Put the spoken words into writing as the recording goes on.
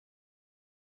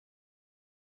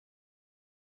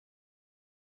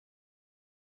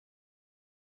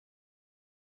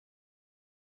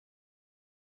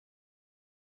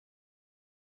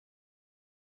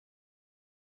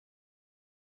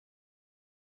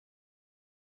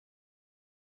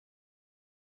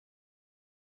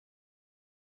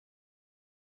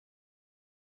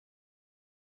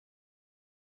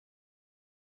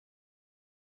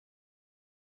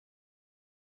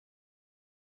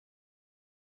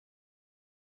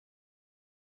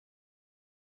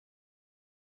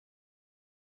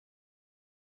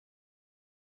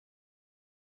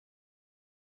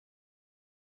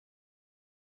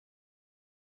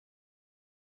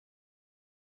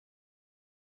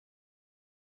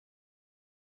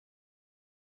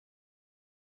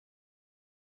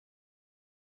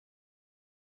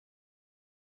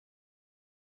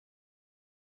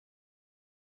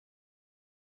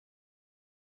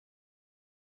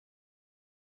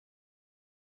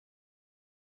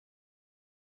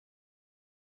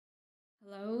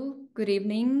Hello, good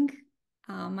evening.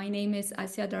 My name is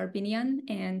Asya Darbinian,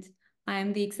 and I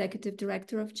am the Executive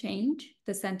Director of Chhange,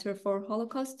 the Center for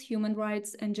Holocaust, Human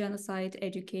Rights, and Genocide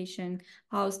Education,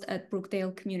 housed at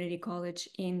Brookdale Community College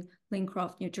in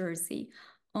Lincroft, New Jersey,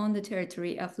 on the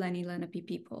territory of Lenni Lenape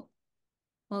people.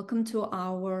 Welcome to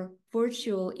our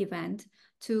virtual event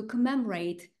to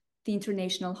commemorate the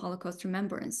International Holocaust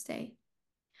Remembrance Day.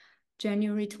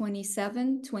 January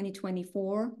 27,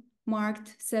 2024,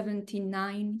 marked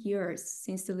 79 years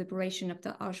since the liberation of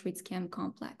the Auschwitz camp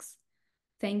complex.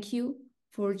 Thank you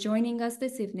for joining us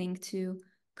this evening to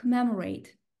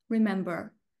commemorate,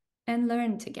 remember, and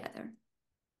learn together.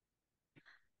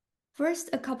 First,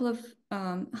 a couple of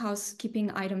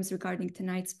housekeeping items regarding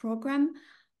tonight's program.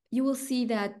 You will see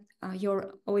that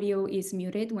your audio is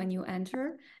muted when you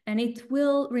enter, and it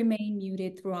will remain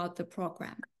muted throughout the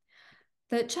program.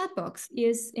 The chat box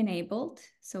is enabled,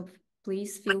 so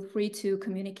please feel free to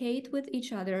communicate with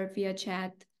each other via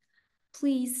chat.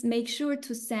 Please make sure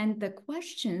to send the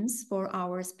questions for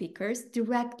our speakers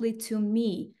directly to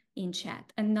me in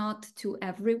chat and not to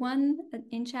everyone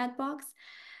in chat box.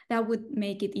 That would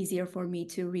make it easier for me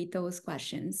to read those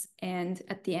questions. And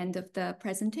at the end of the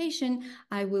presentation,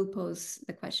 I will pose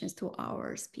the questions to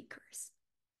our speakers.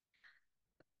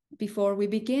 Before we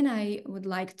begin, I would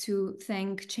like to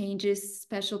thank Chhange's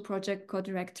Special Project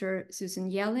Co-Director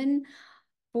Susan Yellen,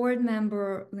 Board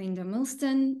Member Linda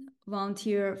Milston,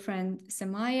 volunteer friend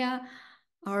Samaya,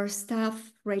 our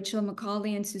staff Rachel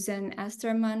McCauley and Suzanne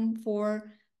Esterman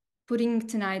for putting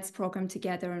tonight's program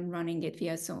together and running it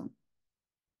via Zoom.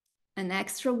 An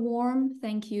extra warm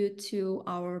thank you to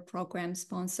our program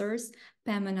sponsors,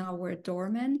 Pam and Howard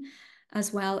Dorman,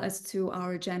 as well as to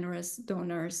our generous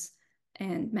donors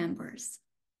and members.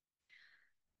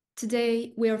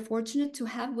 Today, we are fortunate to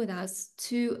have with us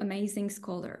two amazing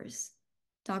scholars,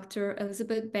 Dr.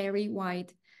 Elizabeth Barry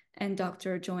White and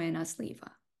Dr. Joanna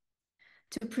Sliwa,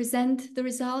 to present the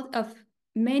result of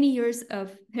many years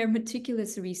of their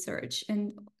meticulous research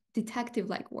and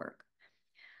detective-like work.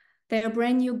 Their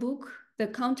brand new book, The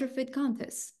Counterfeit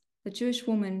Countess, the Jewish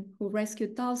woman who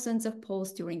rescued thousands of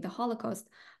Poles during the Holocaust,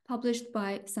 published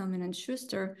by Salmon &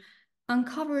 Schuster,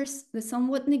 uncovers the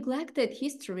somewhat neglected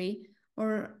history,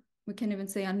 or we can even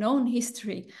say unknown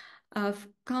history, of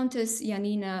Countess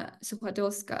Janina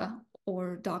Suchodolska,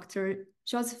 or Dr.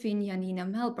 Josephine Janina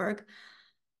Melberg,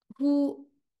 who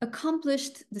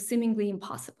accomplished the seemingly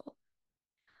impossible.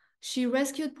 She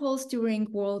rescued Poles during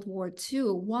World War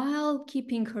II while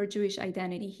keeping her Jewish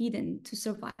identity hidden to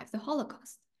survive the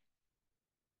Holocaust.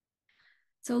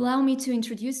 So allow me to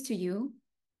introduce to you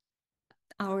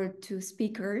our two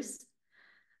speakers.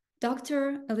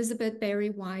 Dr. Elizabeth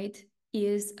Barry White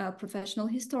is a professional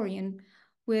historian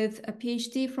with a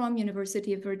PhD from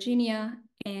University of Virginia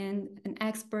and an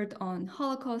expert on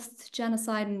Holocaust,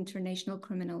 genocide, and international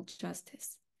criminal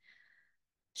justice.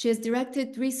 She has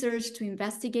directed research to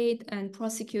investigate and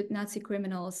prosecute Nazi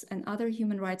criminals and other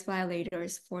human rights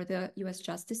violators for the US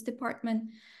Justice Department,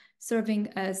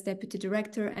 serving as Deputy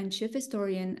Director and Chief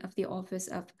Historian of the Office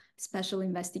of Special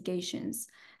Investigations,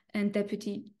 and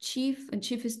Deputy Chief and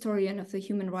Chief Historian of the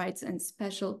Human Rights and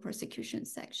Special Prosecution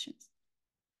Sections.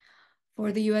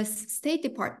 For the US State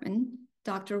Department,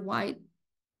 Dr. White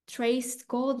traced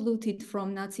gold looted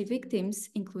from Nazi victims,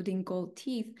 including gold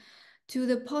teeth, to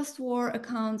the post-war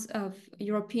accounts of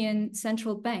European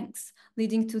central banks,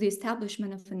 leading to the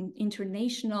establishment of an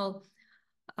international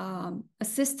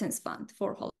assistance fund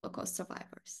for Holocaust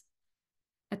survivors.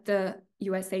 At the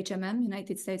USHMM,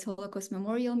 United States Holocaust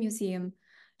Memorial Museum,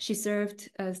 she served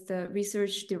as the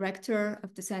research director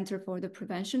of the Center for the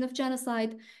Prevention of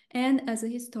Genocide and as a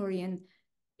historian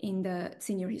in the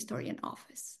Senior Historian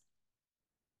Office.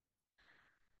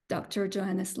 Dr.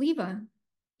 Joanna Sliwa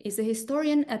is a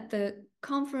historian at the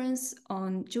Conference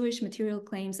on Jewish Material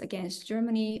Claims Against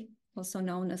Germany, also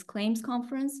known as Claims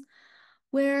Conference,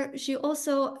 where she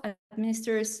also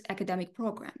administers academic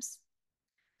programs.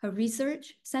 Her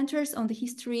research centers on the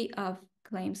history of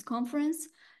Claims Conference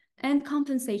and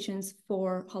compensations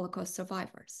for Holocaust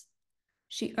survivors.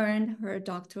 She earned her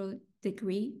doctoral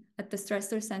degree at the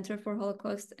Strasser Center for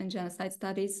Holocaust and Genocide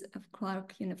Studies of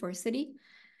Clark University.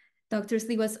 Dr.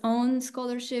 Sliwa's own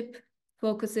scholarship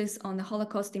focuses on the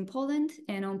Holocaust in Poland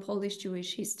and on Polish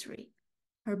Jewish history.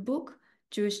 Her book,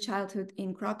 Jewish Childhood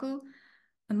in Krakow,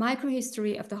 A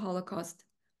Microhistory of the Holocaust,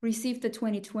 received the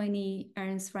 2020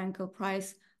 Ernst Frankel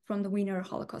Prize from the Wiener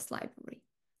Holocaust Library.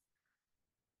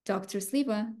 Dr.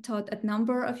 Sliwa taught at a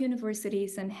number of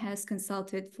universities and has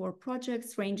consulted for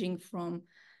projects ranging from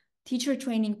teacher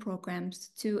training programs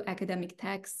to academic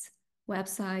texts,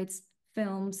 websites,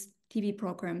 films, TV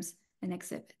programs, and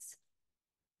exhibits.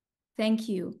 Thank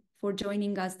you for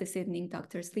joining us this evening,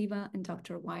 Dr. Sliwa and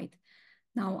Dr. White.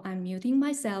 Now I'm muting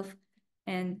myself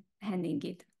and handing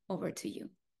it over to you.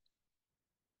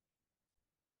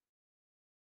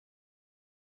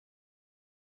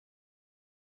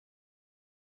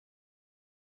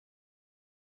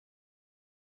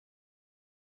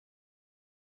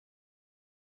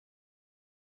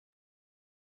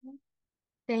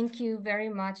 Thank you very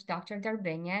much, Dr.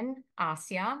 Darbinian,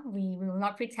 Asya. We will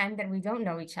not pretend that we don't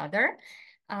know each other.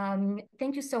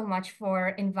 Thank you so much for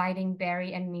inviting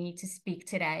Barry and me to speak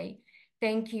today.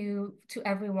 Thank you to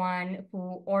everyone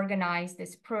who organized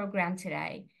this program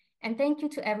today. And thank you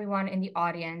to everyone in the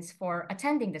audience for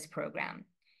attending this program.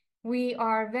 We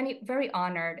are very, very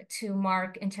honored to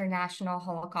mark International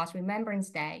Holocaust Remembrance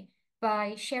Day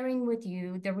by sharing with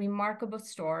you the remarkable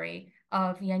story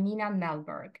of Janina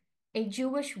Melberg, a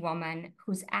Jewish woman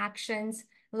whose actions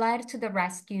led to the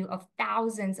rescue of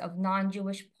thousands of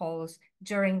non-Jewish Poles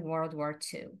during World War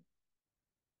II.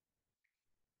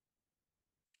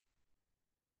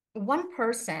 One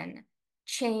person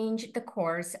changed the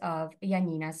course of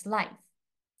Janina's life.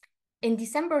 In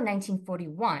December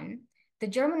 1941, the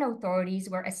German authorities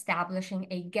were establishing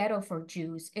a ghetto for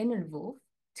Jews in Lviv,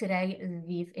 today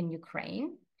Lviv in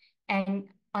Ukraine. And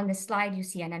on the slide, you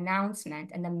see an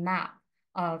announcement and a map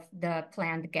of the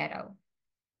planned ghetto.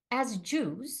 As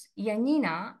Jews,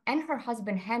 Janina and her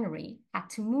husband Henry had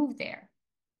to move there.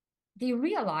 They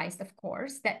realized, of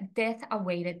course, that death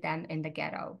awaited them in the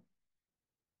ghetto.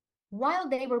 While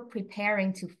they were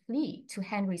preparing to flee to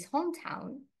Henry's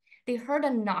hometown, they heard a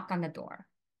knock on the door.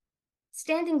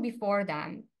 Standing before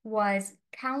them was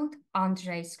Count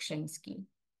Andrzej Chhange.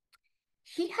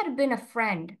 He had been a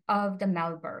friend of the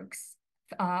Melbergs,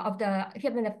 he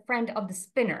had been a friend of the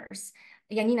Spinners,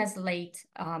 Janina's late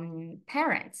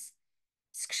parents.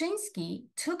 Chhange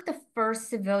took the first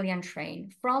civilian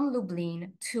train from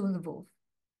Lublin to Lviv.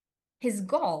 His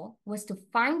goal was to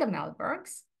find the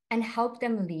Melbergs and help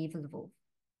them leave Lviv.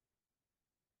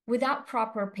 Without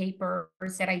proper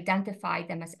papers that identified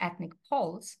them as ethnic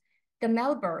Poles, the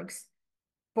Melbergs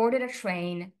boarded a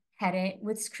train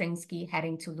with Chhange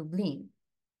heading to Lublin.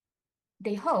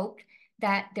 They hoped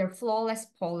that their flawless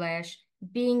Polish,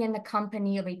 being in the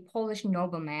company of a Polish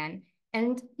nobleman,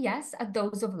 and yes, a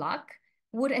dose of luck,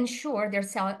 would ensure their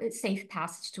safe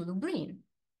passage to Lublin.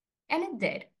 And it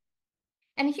did.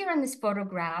 And here on this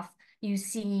photograph, you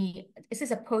see, this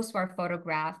is a post-war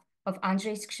photograph of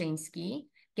Andrzej Chhange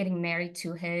getting married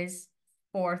to his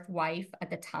fourth wife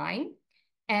at the time.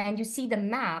 And you see the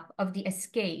map of the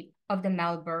escape of the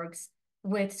Melbergs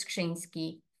with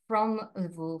Chhange from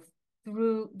Lviv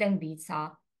through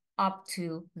Dębica up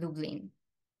to Lublin.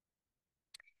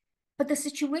 But the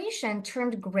situation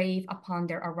turned grave upon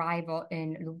their arrival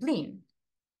in Lublin.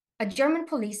 A German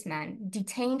policeman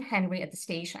detained Henry at the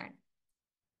station.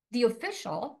 The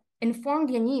official informed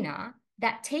Janina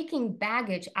that taking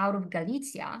baggage out of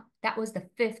Galicia, that was the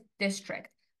 5th district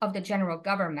of the general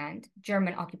government,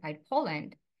 German-occupied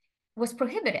Poland, was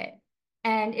prohibited,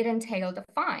 and it entailed a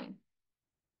fine.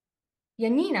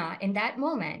 Janina, in that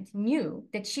moment, knew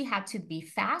that she had to be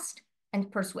fast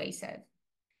and persuasive.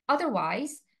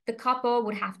 Otherwise, the couple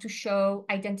would have to show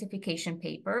identification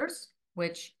papers,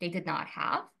 which they did not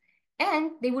have,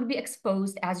 and they would be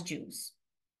exposed as Jews.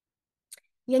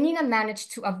 Janina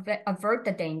managed to avert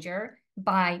the danger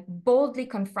by boldly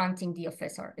confronting the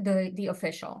official.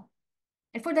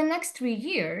 And for the next 3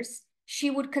 years, she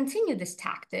would continue this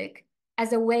tactic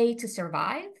as a way to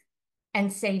survive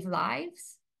and save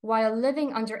lives while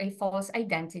living under a false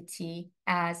identity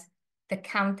as the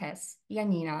Countess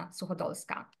Janina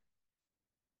Suchodolska.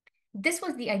 This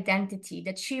was the identity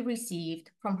that she received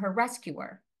from her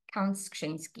rescuer, Count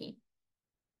Chhange.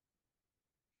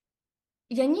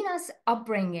 Janina's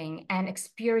upbringing and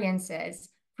experiences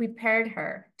prepared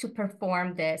her to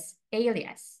perform this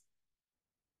alias.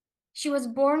 She was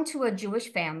born to a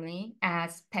Jewish family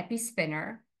as Pepi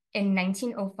Spinner in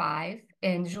 1905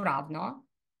 in Żurawno.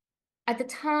 At the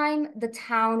time, the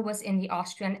town was in the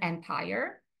Austrian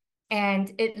Empire,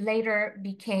 and it later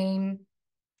became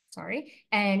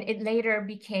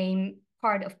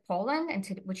part of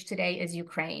Poland, which today is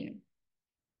Ukraine.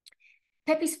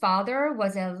 Pepi's father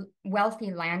was a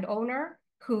wealthy landowner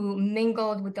who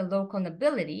mingled with the local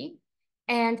nobility,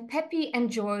 and Pepi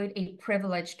enjoyed a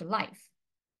privileged life.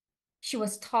 She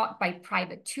was taught by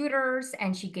private tutors,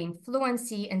 and she gained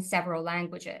fluency in several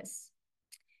languages.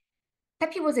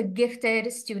 Pepi was a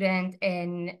gifted student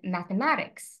in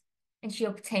mathematics, and she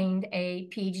obtained a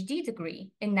PhD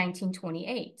degree in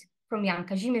 1928 from Jan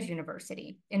Kazimierz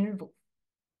University in Lviv.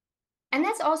 And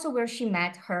that's also where she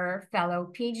met her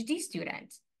fellow PhD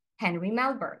student, Henry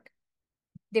Melberg,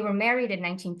 They were married in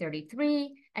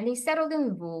 1933, and they settled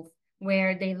in Lwów,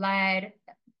 where they led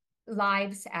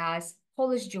lives as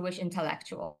Polish Jewish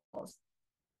intellectuals.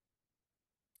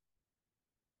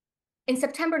 In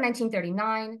September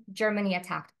 1939, Germany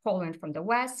attacked Poland from the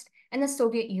west, and the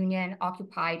Soviet Union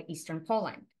occupied eastern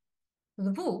Poland.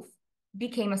 Lwów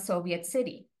became a Soviet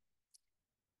city.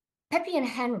 Pepe and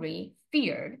Henry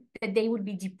feared that they would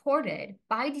be deported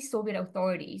by the Soviet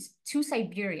authorities to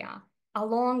Siberia,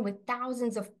 along with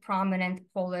thousands of prominent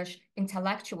Polish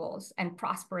intellectuals and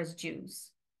prosperous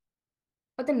Jews.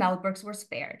 But the Mellbergs were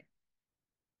spared.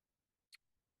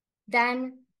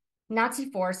 Then Nazi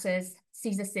forces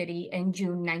seized the city in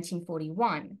June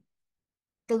 1941.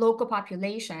 The local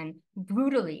population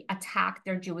brutally attacked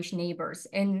their Jewish neighbors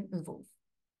in Lwów.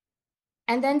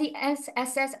 And then the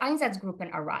SS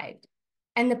Einsatzgruppen arrived,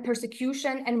 and the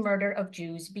persecution and murder of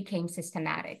Jews became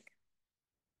systematic.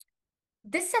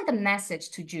 This sent a message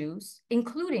to Jews,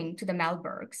 including to the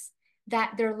Mellbergs,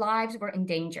 that their lives were in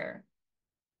danger.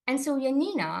 And so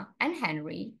Janina and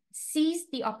Henry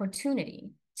seized the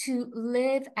opportunity to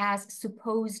live as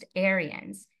supposed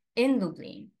Aryans in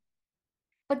Lublin.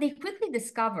 But they quickly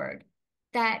discovered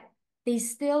that they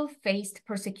still faced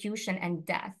persecution and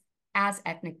death as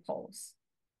ethnic Poles.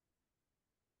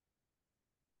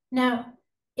 Now,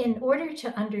 in order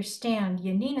to understand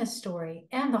Janina's story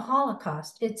and the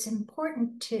Holocaust, it's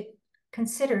important to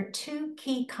consider two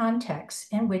key contexts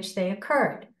in which they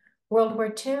occurred: World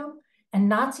War II and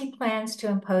Nazi plans to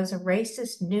impose a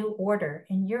racist new order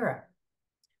in Europe.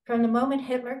 From the moment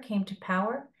Hitler came to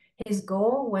power, his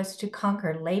goal was to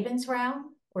conquer Lebensraum,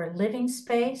 or living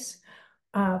space,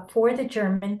 for the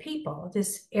German people.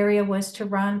 This area was to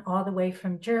run all the way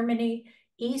from Germany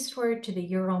eastward to the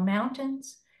Ural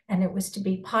Mountains, and it was to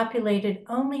be populated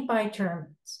only by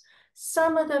Germans.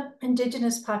 Some of the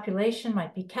indigenous population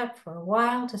might be kept for a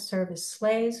while to serve as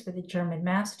slaves for the German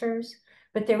masters,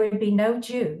 but there would be no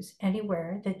Jews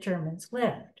anywhere that Germans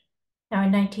lived. Now,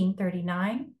 in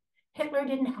 1939, Hitler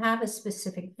didn't have a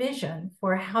specific vision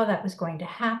for how that was going to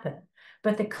happen,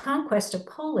 but the conquest of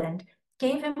Poland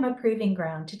gave him a proving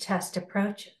ground to test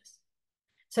approaches.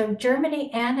 So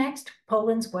Germany annexed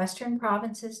Poland's western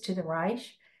provinces to the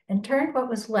Reich and turned what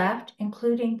was left,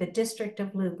 including the district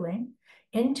of Lublin,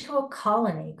 into a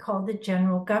colony called the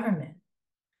General Government.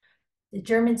 The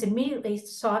Germans immediately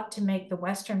sought to make the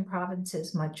western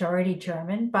provinces majority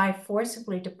German by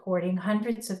forcibly deporting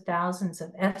hundreds of thousands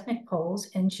of ethnic Poles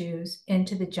and Jews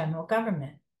into the General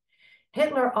Government.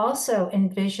 Hitler also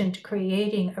envisioned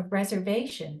creating a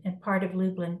reservation in part of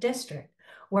Lublin district,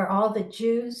 where all the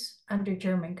Jews under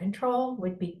German control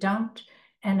would be dumped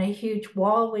and a huge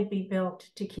wall would be built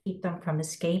to keep them from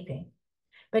escaping.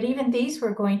 But even these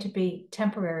were going to be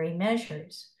temporary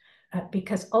measures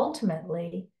because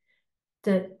ultimately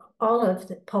all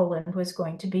of Poland was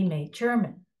going to be made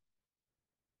German.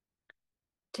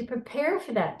 To prepare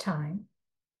for that time,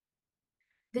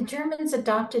 the Germans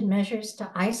adopted measures to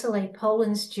isolate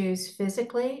Poland's Jews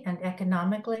physically and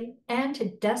economically, and to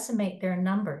decimate their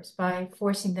numbers by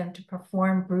forcing them to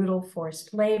perform brutal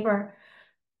forced labor,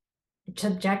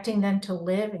 subjecting them to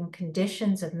live in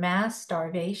conditions of mass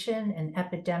starvation and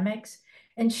epidemics,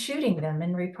 and shooting them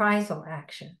in reprisal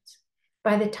actions.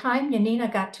 By the time Janina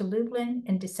got to Lublin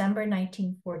in December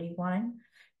 1941,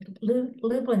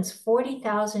 Lublin's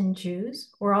 40,000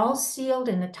 Jews were all sealed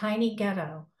in a tiny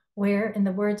ghetto where, in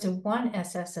the words of one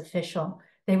SS official,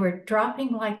 they were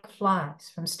dropping like flies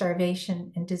from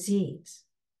starvation and disease.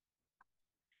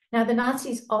 Now, the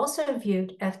Nazis also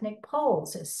viewed ethnic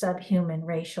Poles as subhuman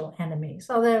racial enemies,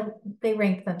 although they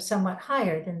ranked them somewhat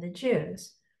higher than the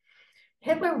Jews.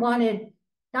 Hitler wanted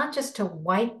not just to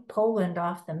wipe Poland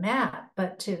off the map,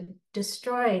 but to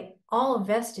destroy all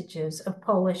vestiges of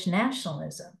Polish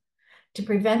nationalism. To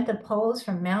prevent the Poles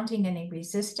from mounting any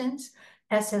resistance,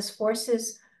 SS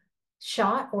forces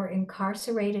shot or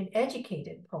incarcerated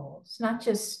educated Poles, not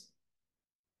just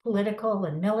political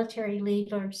and military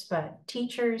leaders, but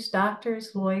teachers,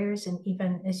 doctors, lawyers, and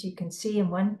even, as you can see in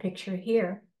one picture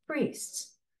here, priests.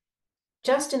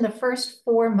 Just in the first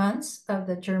 4 months of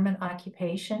the German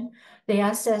occupation, the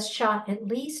SS shot at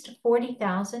least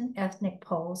 40,000 ethnic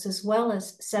Poles, as well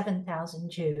as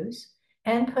 7,000 Jews,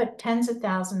 and put tens of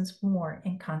thousands more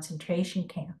in concentration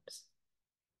camps.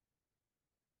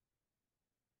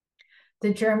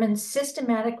 The Germans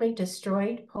systematically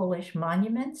destroyed Polish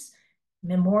monuments,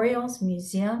 memorials,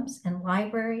 museums, and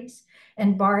libraries,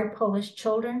 and barred Polish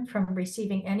children from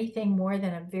receiving anything more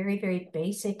than a very, very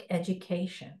basic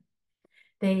education.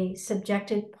 They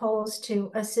subjected Poles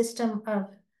to a system of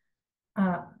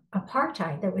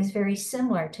apartheid that was very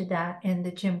similar to that in the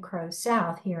Jim Crow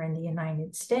South here in the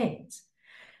United States.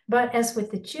 But as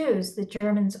with the Jews, the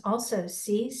Germans also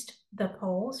seized the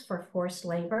Poles for forced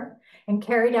labor and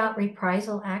carried out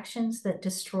reprisal actions that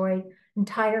destroyed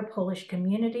entire Polish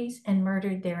communities and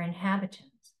murdered their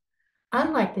inhabitants.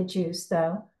 Unlike the Jews,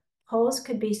 though, Poles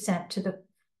could be sent to the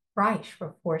Reich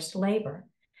for forced labor,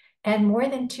 and more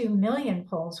than 2 million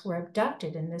Poles were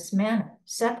abducted in this manner,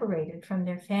 separated from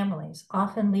their families,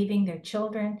 often leaving their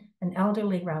children and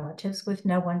elderly relatives with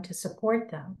no one to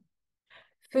support them.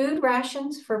 Food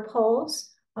rations for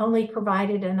Poles only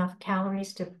provided enough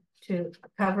calories to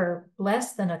cover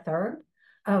less than a third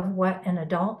of what an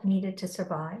adult needed to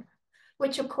survive,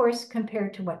 which of course,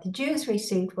 compared to what the Jews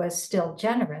received, was still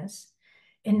generous.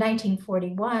 In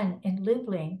 1941, in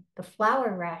Lublin, the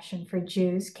flour ration for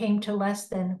Jews came to less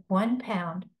than 1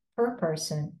 pound per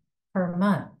person per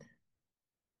month.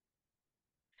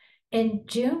 In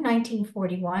June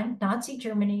 1941, Nazi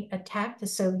Germany attacked the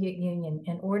Soviet Union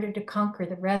in order to conquer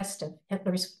the rest of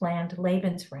Hitler's planned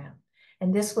Lebensraum.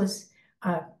 And this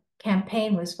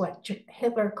campaign was what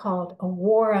Hitler called a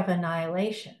war of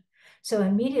annihilation. So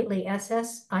immediately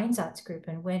SS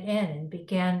Einsatzgruppen went in and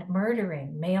began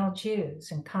murdering male Jews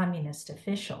and communist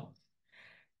officials.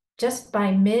 Just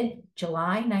by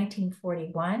mid-July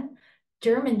 1941,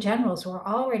 German generals were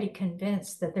already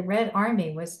convinced that the Red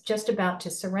Army was just about to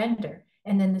surrender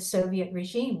and then the Soviet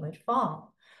regime would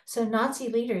fall. So Nazi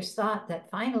leaders thought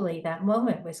that finally that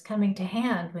moment was coming to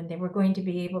hand when they were going to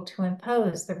be able to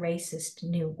impose the racist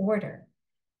new order.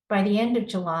 By the end of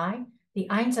July, the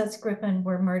Einsatzgruppen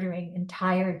were murdering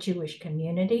entire Jewish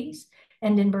communities.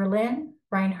 And in Berlin,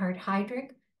 Reinhard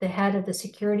Heydrich, the head of the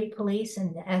security police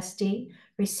and the SD,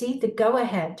 received the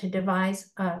go-ahead to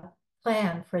devise a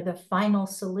plan for the final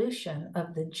solution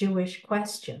of the Jewish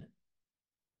question.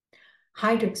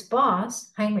 Heydrich's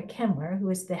boss, Heinrich Himmler, who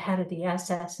was the head of the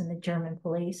SS and the German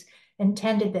police,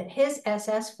 intended that his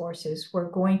SS forces were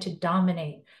going to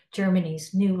dominate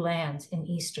Germany's new lands in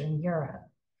Eastern Europe.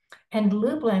 And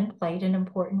Lublin played an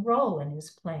important role in his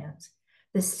plans.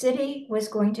 The city was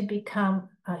going to become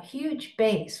a huge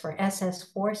base for SS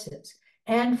forces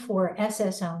and for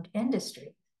SS-owned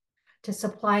industry. To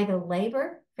supply the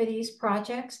labor for these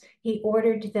projects, he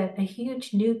ordered that a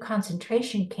huge new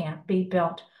concentration camp be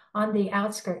built on the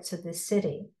outskirts of the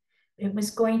city. It was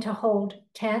going to hold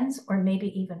tens or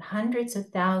maybe even hundreds of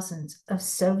thousands of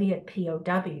Soviet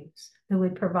POWs who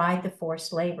would provide the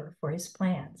forced labor for his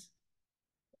plans.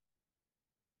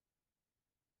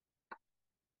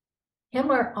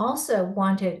 Himmler also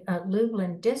wanted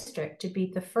Lublin district to be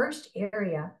the first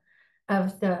area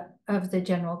of the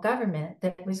general government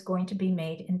that was going to be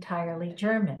made entirely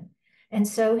German. And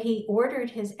so he ordered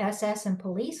his SS and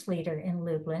police leader in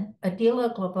Lublin,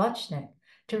 Adila Globocnik,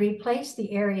 to replace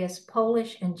the area's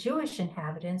Polish and Jewish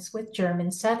inhabitants with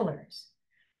German settlers.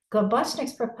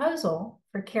 Globocnik's proposal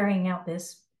for carrying out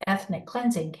this ethnic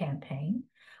cleansing campaign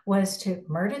was to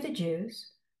murder the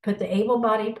Jews, put the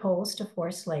able-bodied Poles to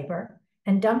forced labor,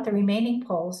 and dump the remaining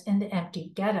Poles into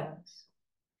empty ghettos.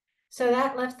 So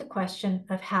that left the question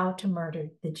of how to murder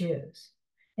the Jews.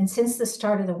 And since the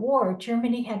start of the war,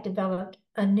 Germany had developed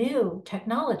a new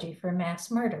technology for mass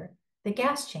murder, the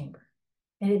gas chamber.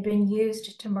 It had been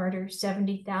used to murder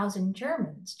 70,000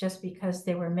 Germans just because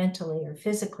they were mentally or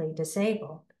physically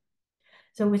disabled.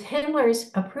 So with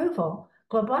Himmler's approval,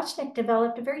 Globocnik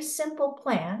developed a very simple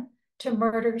plan to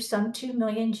murder some 2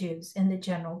 million Jews in the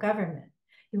general government.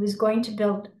 He was going to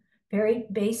build very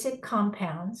basic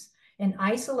compounds in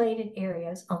isolated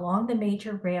areas along the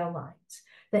major rail lines.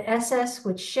 The SS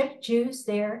would ship Jews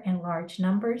there in large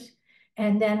numbers,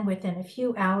 and then within a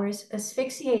few hours,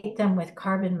 asphyxiate them with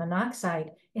carbon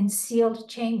monoxide in sealed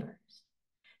chambers.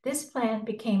 This plan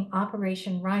became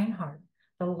Operation Reinhardt,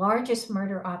 the largest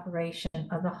murder operation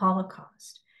of the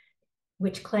Holocaust,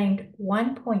 which claimed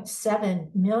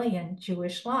 1.7 million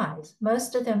Jewish lives,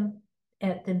 most of them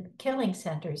at the killing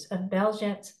centers of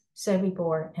Belzec,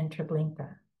 Sobibor, and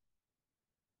Treblinka.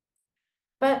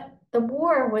 But the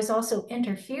war was also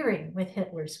interfering with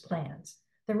Hitler's plans.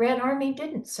 The Red Army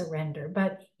didn't surrender,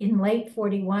 but in late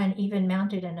 41 even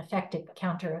mounted an effective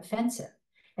counteroffensive.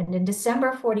 And in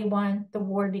December 41, the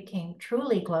war became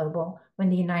truly global when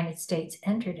the United States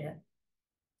entered it.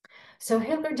 So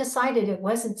Hitler decided it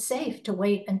wasn't safe to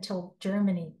wait until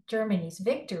Germany's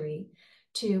victory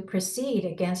to proceed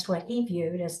against what he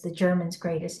viewed as the Germans'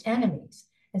 greatest enemies.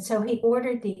 And so he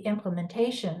ordered the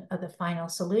implementation of the Final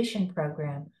Solution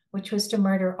Program, which was to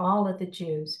murder all of the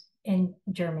Jews in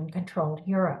German-controlled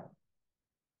Europe.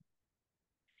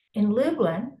 In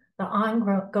Lublin, the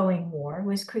ongoing war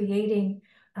was creating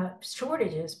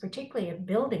shortages, particularly of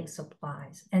building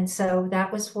supplies. And so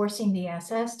that was forcing the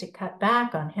SS to cut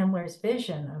back on Himmler's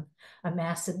vision of a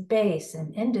massive base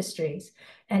and industries,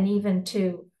 and even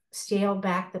to scale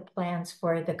back the plans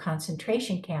for the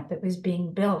concentration camp that was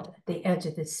being built at the edge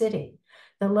of the city.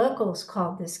 The locals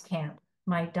called this camp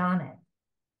Majdanek.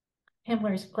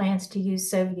 Himmler's plans to use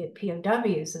Soviet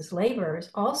POWs as laborers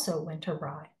also went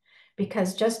awry,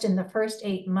 because just in the first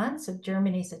 8 months of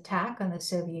Germany's attack on the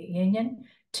Soviet Union,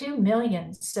 2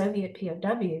 million Soviet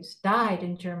POWs died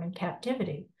in German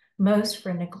captivity, most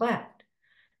for neglect.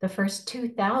 The first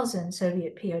 2,000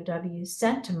 Soviet POWs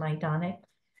sent to Majdanek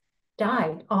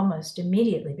died almost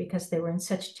immediately because they were in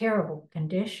such terrible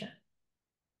condition.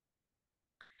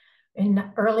 In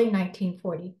early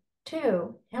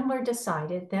 1942, Himmler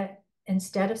decided that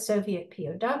instead of Soviet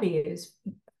POWs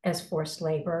as forced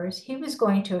laborers, he was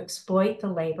going to exploit the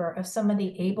labor of some of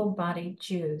the able-bodied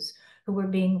Jews who were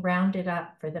being rounded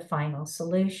up for the final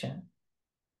solution.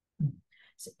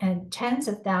 And tens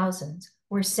of thousands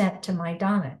were sent to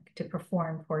Majdanek to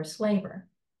perform forced labor.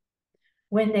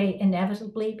 When they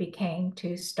inevitably became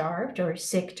too starved or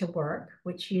sick to work,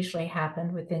 which usually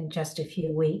happened within just a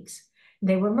few weeks,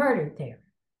 they were murdered there.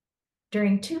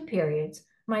 During 2 periods,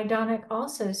 Majdanek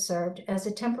also served as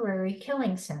a temporary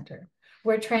killing center,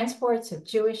 where transports of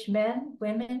Jewish men,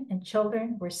 women, and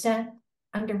children were sent,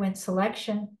 underwent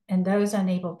selection, and those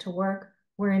unable to work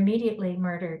were immediately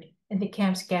murdered in the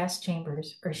camp's gas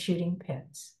chambers or shooting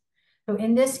pits. So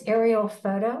in this aerial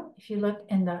photo, if you look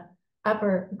in the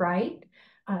upper right,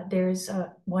 there's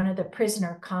one of the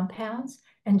prisoner compounds,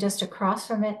 and just across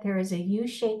from it, there is a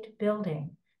U-shaped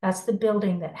building. That's the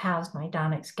building that housed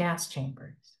Majdanek's gas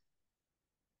chambers.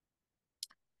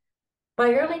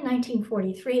 By early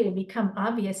 1943, it had become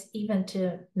obvious even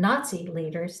to Nazi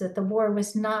leaders that the war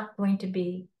was not going to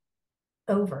be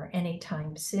over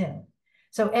anytime soon.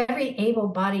 So every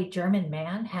able-bodied German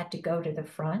man had to go to the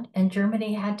front, and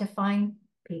Germany had to find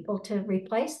people to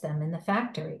replace them in the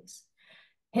factories.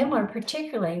 Himmler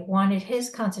particularly wanted his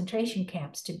concentration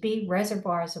camps to be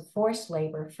reservoirs of forced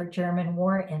labor for German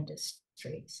war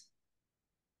industries.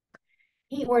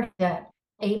 He ordered that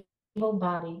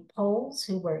able-bodied Poles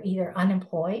who were either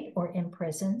unemployed or in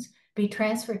prisons be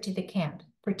transferred to the camp,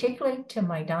 particularly to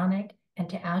Majdanek and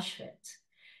to Auschwitz.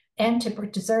 And to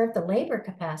preserve the labor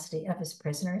capacity of his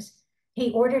prisoners,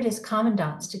 he ordered his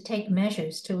commandants to take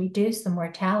measures to reduce the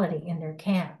mortality in their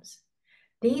camps.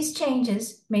 These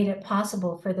changes made it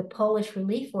possible for the Polish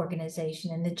Relief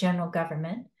Organization in the general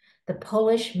government, the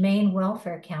Polish Main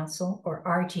Welfare Council, or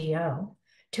RGO,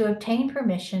 to obtain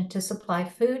permission to supply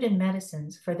food and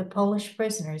medicines for the Polish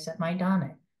prisoners at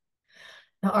Majdanek.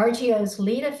 The RGO's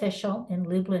lead official in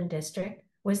Lublin district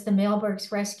was the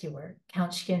Mailberg's rescuer,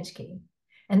 Count Chhange,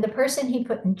 and the person he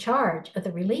put in charge of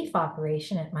the relief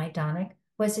operation at Majdanek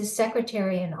was his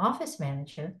secretary and office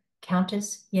manager,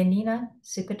 Countess Janina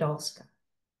Sukadolska.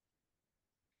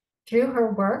 Through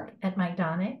her work at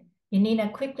Majdanek, Janina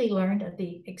quickly learned of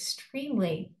the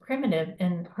extremely primitive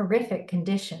and horrific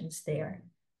conditions there.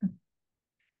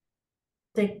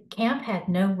 The camp had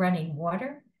no running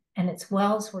water, and its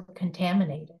wells were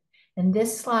contaminated. In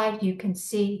this slide, you can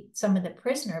see some of the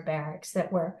prisoner barracks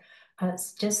that were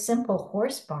just simple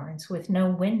horse barns with no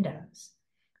windows.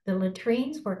 The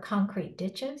latrines were concrete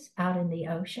ditches out in the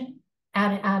ocean,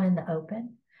 out in the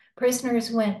open. Prisoners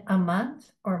went a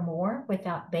month or more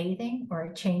without bathing or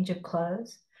a change of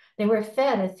clothes. They were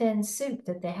fed a thin soup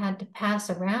that they had to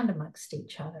pass around amongst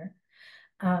each other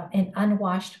in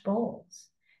unwashed bowls.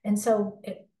 And so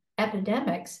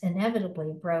epidemics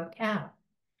inevitably broke out.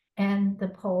 And the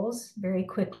Poles very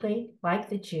quickly, like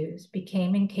the Jews,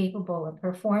 became incapable of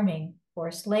performing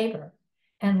forced labor.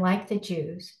 And like the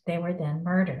Jews, they were then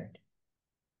murdered.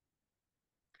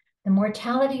 The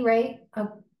mortality rate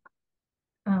of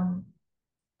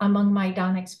among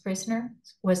Majdanek's prisoners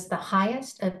was the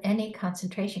highest of any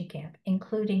concentration camp,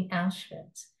 including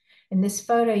Auschwitz. In this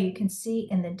photo, you can see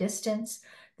in the distance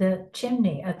the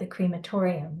chimney of the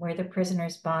crematorium where the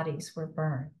prisoners' bodies were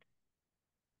burned.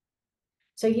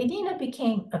 So Janina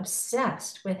became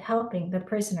obsessed with helping the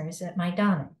prisoners at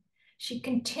Majdanek. She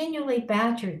continually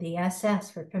badgered the SS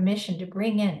for permission to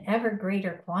bring in ever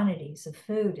greater quantities of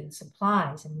food and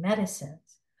supplies and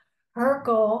medicines. Her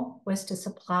goal was to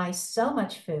supply so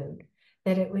much food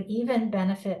that it would even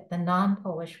benefit the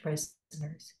non-Polish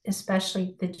prisoners,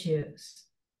 especially the Jews.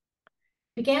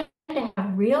 Began to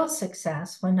have real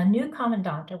success when a new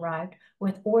commandant arrived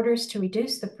with orders to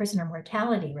reduce the prisoner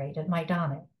mortality rate at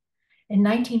Majdanek. In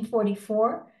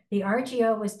 1944, the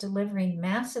RGO was delivering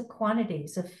massive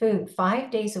quantities of food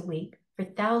 5 days a week for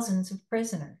thousands of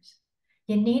prisoners.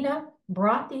 Janina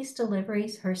brought these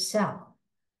deliveries herself.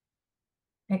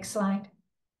 Next slide.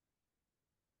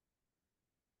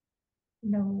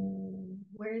 No,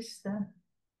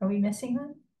 are we missing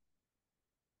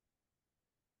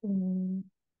one?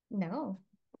 No.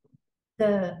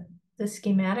 The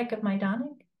schematic of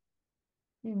Majdanek?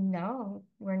 No,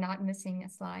 we're not missing a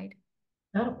slide.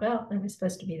 Oh, well, it was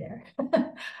supposed to be there.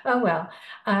 Oh, well,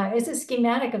 it's a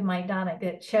schematic of Majdanek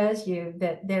that shows you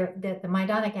that the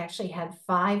Majdanek actually had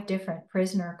 5 different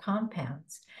prisoner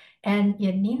compounds. And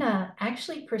Janina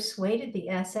actually persuaded the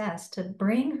SS to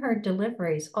bring her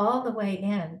deliveries all the way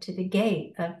in to the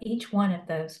gate of each one of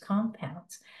those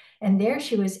compounds. And there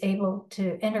she was able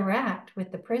to interact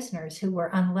with the prisoners who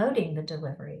were unloading the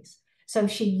deliveries. So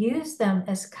she used them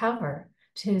as cover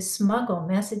to smuggle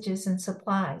messages and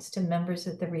supplies to members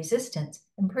of the resistance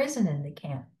imprisoned in the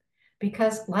camp.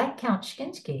 Because, like Count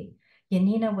Chhange,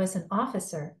 Janina was an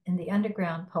officer in the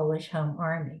underground Polish Home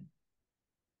Army.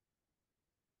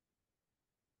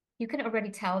 You can already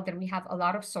tell that we have a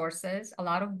lot of sources, a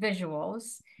lot of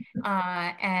visuals,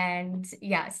 and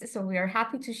yes, so we are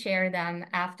happy to share them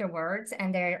afterwards,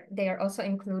 and they are also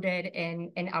included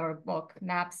in our book,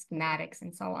 maps, schematics,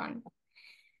 and so on.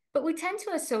 But we tend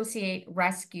to associate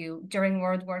rescue during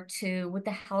World War II with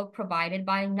the help provided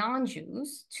by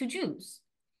non-Jews to Jews.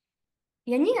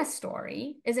 Janina's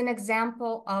story is an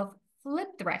example of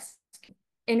flipped rescue,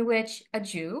 in which a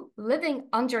Jew living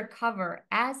undercover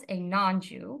as a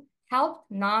non-Jew helped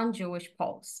non-Jewish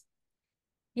Poles.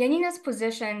 Janina's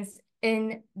positions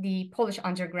in the Polish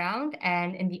underground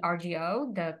and in the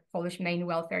RGO, the Polish Main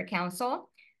Welfare Council,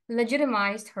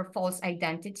 legitimized her false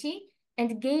identity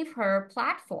and gave her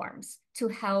platforms to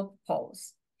help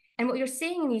Poles. And what you're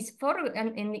seeing in these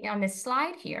on this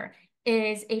slide here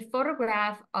is a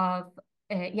photograph of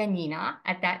Janina.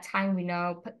 At that time, we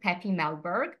know Pepi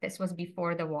Melberg. This was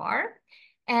before the war.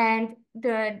 And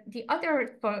the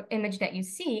other image that you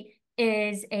see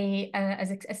is a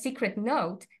secret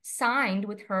note signed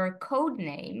with her code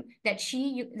name that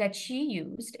she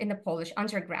used in the Polish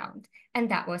underground, and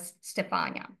that was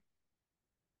Stefania.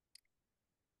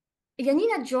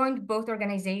 Janina joined both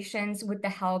organizations with the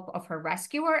help of her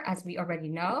rescuer, as we already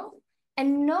know,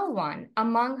 and no one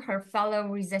among her fellow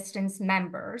resistance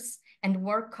members and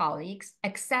work colleagues,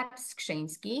 except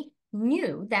Chhange,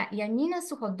 knew that Janina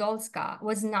Suchodolska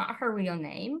was not her real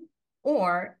name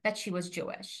or that she was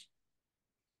Jewish.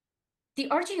 The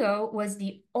RGO was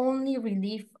the only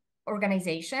relief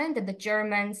organization that the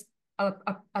Germans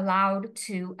allowed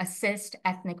to assist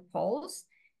ethnic Poles.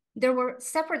 There were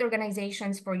separate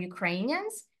organizations for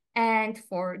Ukrainians and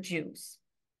for Jews.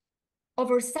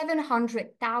 Over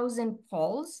 700,000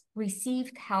 Poles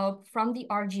received help from the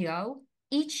RGO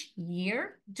each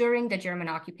year during the German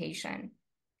occupation.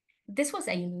 This was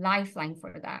a lifeline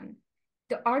for them.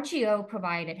 The RGO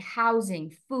provided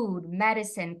housing, food,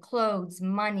 medicine, clothes,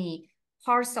 money,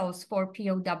 parcels for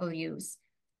POWs.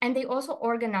 And they also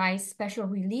organized special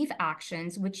relief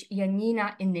actions, which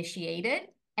Janina initiated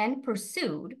and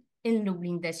pursued in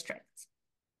Lublin district.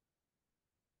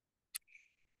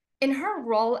 In her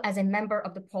role as a member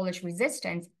of the Polish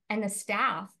resistance and the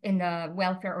staff in the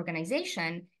welfare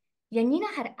organization, Janina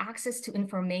had access to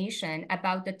information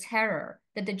about the terror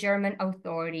that the German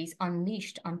authorities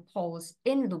unleashed on Poles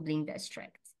in Lublin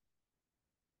district.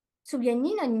 So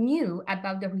Janina knew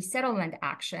about the resettlement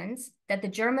actions that the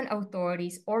German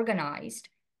authorities organized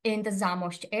in the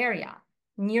Zamość area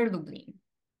near Lublin.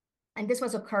 And this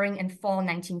was occurring in fall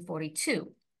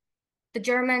 1942. The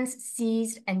Germans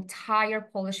seized entire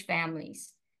Polish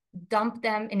families, dumped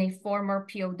them in a former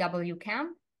POW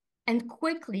camp, and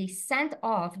quickly sent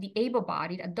off the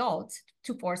able-bodied adults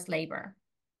to forced labor.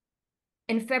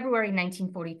 In February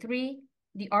 1943,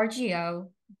 the RGO,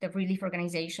 the relief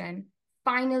organization,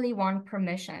 finally won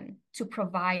permission to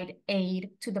provide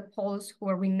aid to the Poles who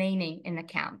were remaining in the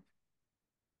camp.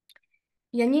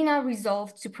 Janina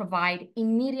resolved to provide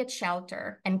immediate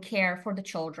shelter and care for the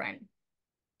children.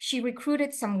 She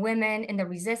recruited some women in the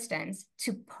resistance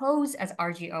to pose as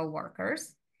RGO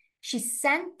workers. She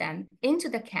sent them into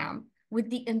the camp with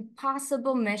the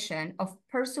impossible mission of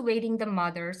persuading the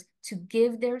mothers to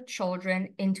give their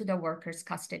children into the workers'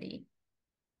 custody.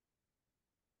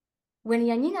 When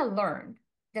Janina learned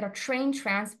that a train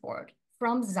transport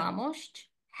from Zamość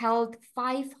held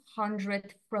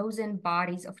 500 frozen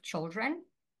bodies of children,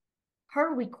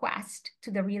 her request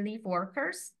to the relief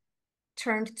workers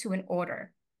turned to an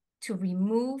order to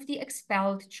remove the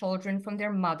expelled children from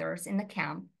their mothers in the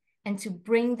camp and to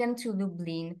bring them to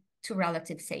Lublin to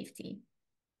relative safety.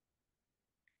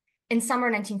 In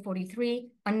summer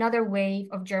 1943, another wave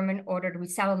of German-ordered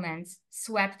resettlements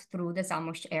swept through the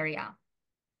Zamość area.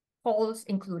 Poles,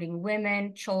 including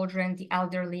women, children, the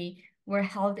elderly, were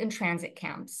held in transit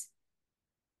camps.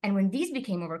 And when these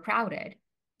became overcrowded,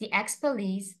 the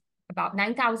expellees, about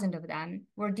 9,000 of them,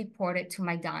 were deported to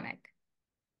Majdanek.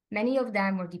 Many of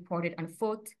them were deported on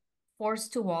foot,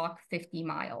 forced to walk 50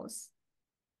 miles.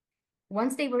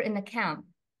 Once they were in the camp,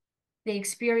 they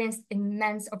experienced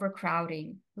immense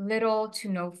overcrowding, little to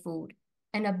no food,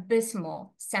 and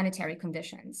abysmal sanitary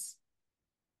conditions.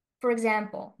 For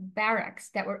example, barracks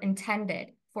that were intended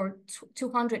for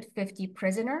 250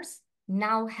 prisoners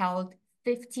now held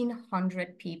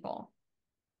 1,500 people.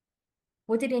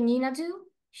 What did Janina do?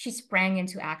 She sprang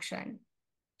into action.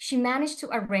 She managed to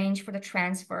arrange for the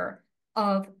transfer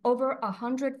of over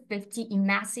 150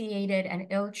 emaciated and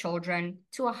ill children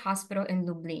to a hospital in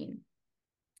Lublin.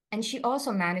 And she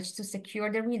also managed to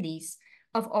secure the release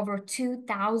of over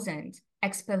 2,000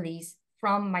 expellees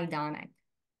from Majdanek.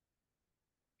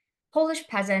 Polish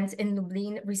peasants in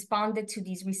Lublin responded to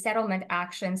these resettlement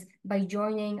actions by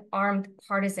joining armed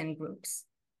partisan groups.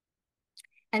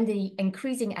 And the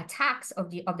increasing attacks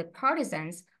of the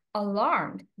partisans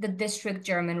alarmed the district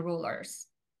German rulers.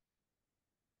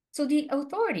 So the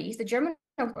German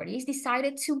authorities,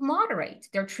 decided to moderate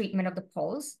their treatment of the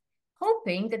Poles,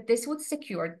 hoping that this would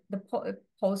secure the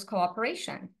Poles'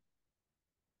 cooperation.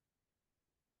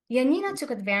 Janina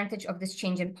took advantage of this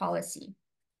change in policy.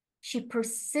 She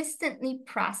persistently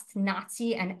pressed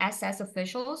Nazi and SS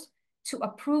officials to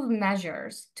approve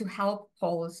measures to help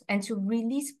Poles and to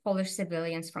release Polish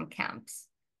civilians from camps.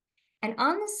 And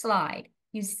on this slide,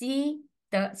 you see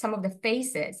some of the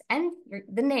faces and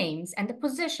the names and the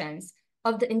positions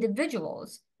of the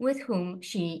individuals with whom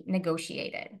she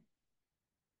negotiated.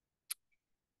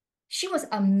 She was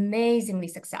amazingly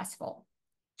successful.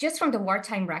 Just from the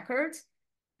wartime records,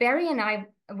 Barry and I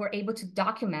were able to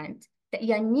document that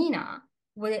Janina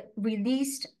was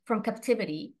released from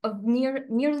captivity of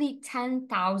nearly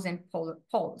 10,000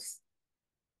 Poles.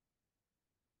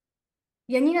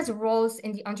 Janina's roles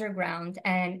in the underground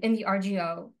and in the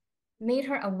RGO made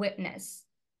her a witness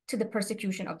to the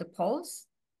persecution of the Poles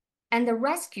and the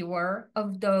rescuer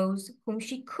of those whom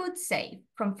she could save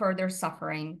from further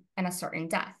suffering and a certain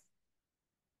death.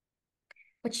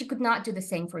 But she could not do the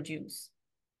same for Jews.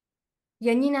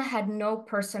 Janina had no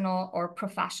personal or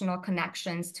professional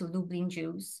connections to Lublin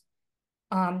Jews.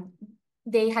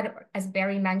 They had, as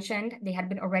Barry mentioned, they had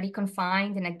been already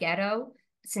confined in a ghetto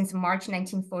since March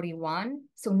 1941,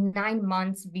 so 9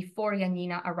 months before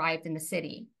Janina arrived in the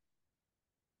city.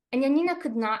 And Janina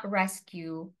could not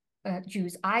rescue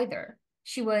Jews either.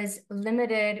 She was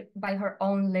limited by her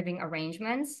own living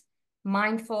arrangements,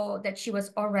 mindful that she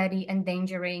was already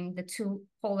endangering the 2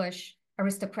 Polish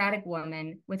aristocratic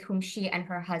women with whom she and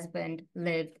her husband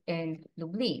lived in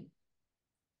Lublin.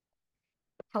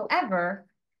 However,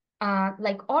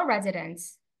 like all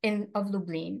residents of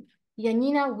Lublin,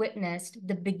 Janina witnessed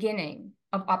the beginning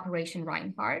of Operation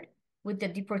Reinhardt with the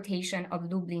deportation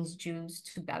of Lublin's Jews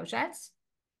to Belzec.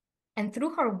 And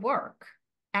through her work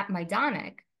at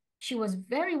Majdanek, she was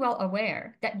very well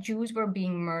aware that Jews were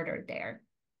being murdered there.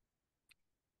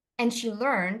 And she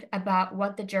learned about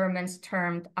what the Germans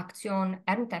termed Aktion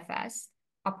Erntefest,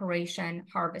 Operation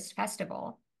Harvest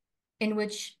Festival, in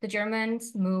which the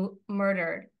Germans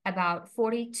murdered about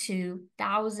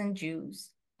 42,000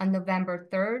 Jews on November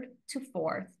 3rd to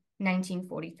 4th,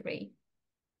 1943.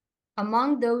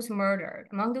 Among those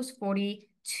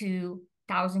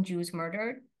 42,000 Jews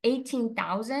murdered,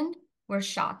 18,000 were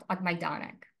shot at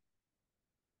Majdanek.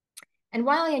 And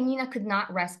while Janina could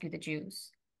not rescue the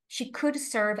Jews, she could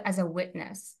serve as a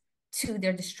witness to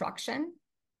their destruction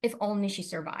if only she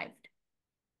survived.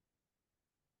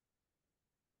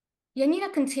 Janina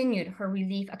continued her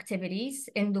relief activities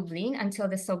in Lublin until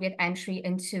the Soviet entry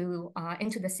into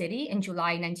the city in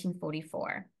July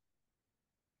 1944.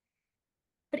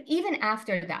 But even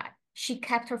after that, she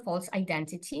kept her false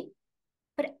identity,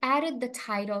 but added the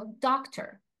title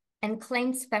doctor and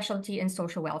claimed specialty in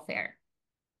social welfare.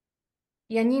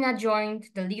 Janina joined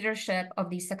the leadership of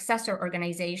the successor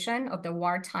organization of the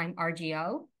wartime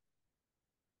RGO.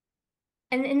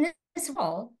 And in this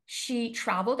role, she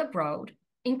traveled abroad,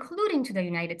 including to the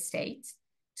United States,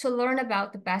 to learn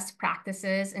about the best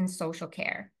practices in social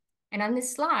care. And on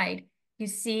this slide, you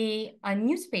see a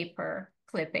newspaper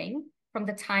clipping from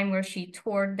the time where she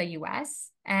toured the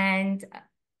US and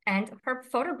her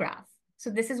photograph. So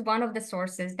this is one of the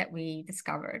sources that we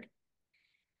discovered.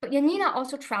 But Janina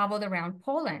also traveled around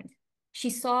Poland. She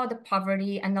saw the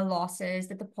poverty and the losses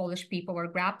that the Polish people were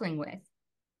grappling with.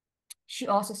 She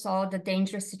also saw the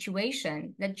dangerous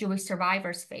situation that Jewish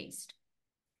survivors faced.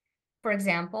 For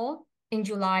example, in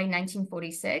July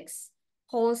 1946,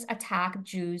 Poles attacked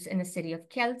Jews in the city of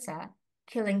Kielce,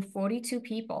 killing 42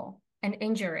 people and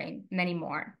injuring many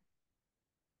more.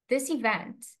 This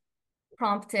event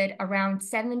prompted around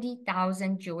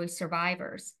 70,000 Jewish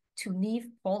survivors to leave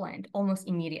Poland almost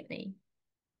immediately.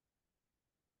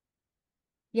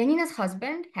 Janina's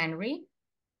husband, Henry,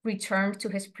 returned to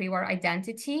his pre-war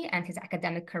identity and his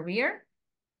academic career,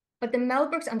 but the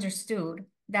Melbergs understood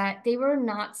that they were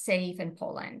not safe in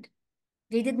Poland.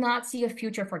 They did not see a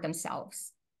future for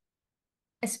themselves,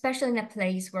 especially in a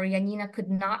place where Janina could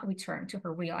not return to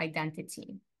her real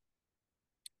identity.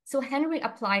 So Henry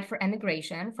applied for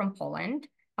emigration from Poland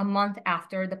a month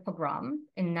after the pogrom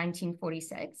in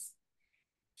 1946.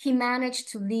 He managed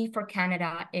to leave for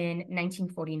Canada in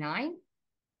 1949.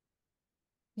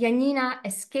 Janina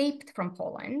escaped from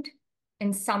Poland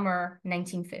in summer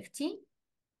 1950,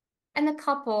 and the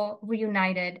couple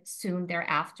reunited soon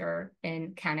thereafter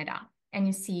in Canada. And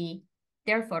you see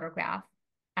their photograph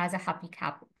as a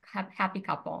happy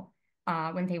couple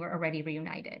when they were already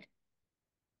reunited.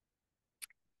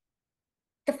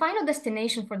 The final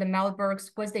destination for the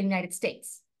Melbergs was the United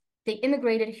States. They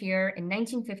immigrated here in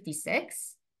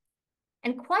 1956,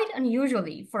 and quite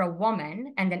unusually for a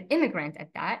woman and an immigrant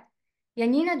at that,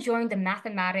 Janina joined the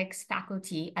mathematics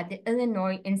faculty at the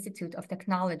Illinois Institute of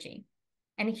Technology.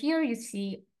 And here you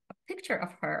see a picture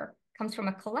of her, comes from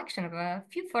a collection of a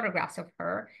few photographs of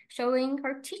her showing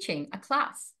her teaching a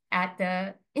class at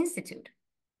the institute.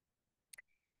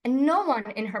 And no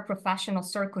one in her professional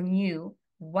circle knew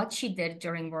what she did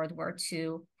during World War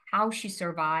II, how she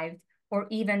survived, or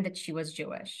even that she was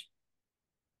Jewish.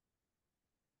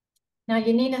 Now,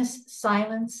 Janina's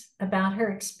silence about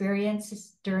her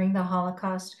experiences during the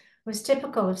Holocaust was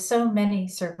typical of so many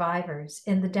survivors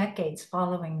in the decades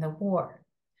following the war.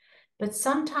 But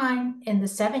sometime in the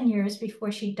 7 years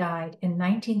before she died in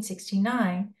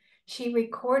 1969, she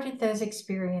recorded those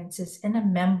experiences in a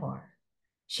memoir.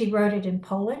 She wrote it in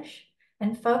Polish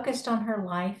and focused on her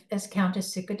life as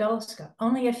Countess Suchodolska.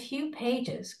 Only a few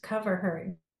pages cover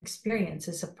her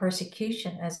experiences of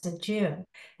persecution as a Jew,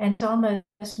 and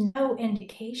almost no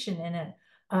indication in it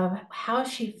of how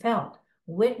she felt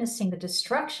witnessing the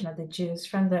destruction of the Jews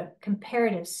from the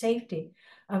comparative safety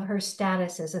of her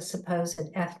status as a supposed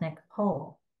ethnic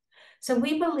Pole. So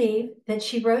we believe that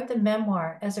she wrote the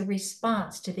memoir as a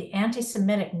response to the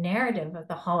anti-Semitic narrative of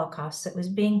the Holocaust that was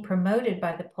being promoted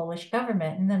by the Polish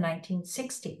government in the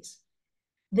 1960s.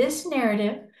 This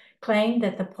narrative claimed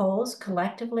that the Poles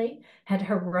collectively had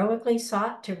heroically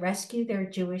sought to rescue their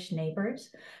Jewish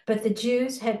neighbors, but the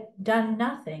Jews had done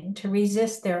nothing to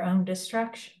resist their own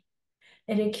destruction.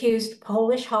 It accused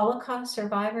Polish Holocaust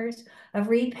survivors of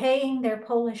repaying their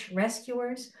Polish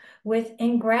rescuers with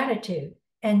ingratitude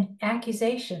and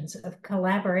accusations of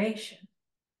collaboration.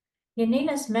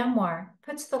 Janina's memoir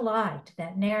puts the lie to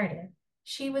that narrative.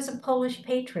 She was a Polish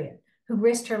patriot who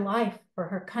risked her life for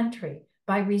her country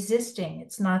by resisting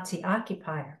its Nazi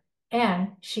occupier, and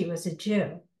she was a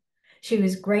Jew. She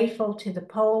was grateful to the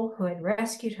Pole who had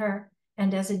rescued her,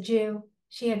 and as a Jew,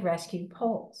 she had rescued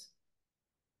Poles.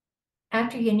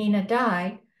 After Janina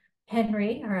died,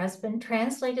 Henry, her husband,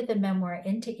 translated the memoir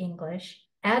into English,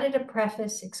 added a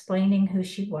preface explaining who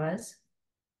she was,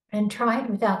 and tried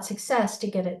without success to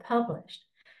get it published.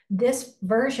 This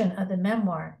version of the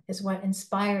memoir is what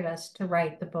inspired us to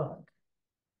write the book.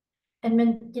 And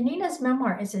Janina's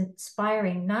memoir is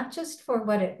inspiring not just for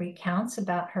what it recounts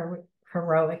about her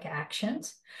heroic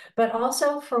actions, but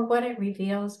also for what it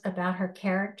reveals about her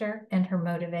character and her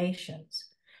motivations.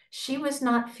 She was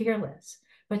not fearless,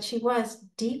 but she was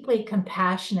deeply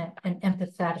compassionate and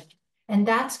empathetic. And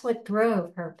that's what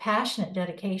drove her passionate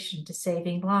dedication to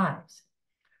saving lives.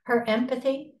 Her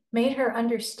empathy made her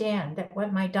understand that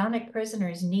what Majdanek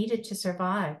prisoners needed to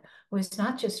survive was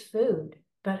not just food,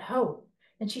 but hope.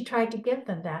 And she tried to give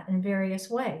them that in various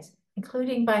ways,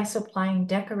 including by supplying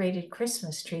decorated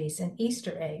Christmas trees and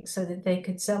Easter eggs so that they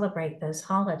could celebrate those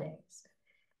holidays.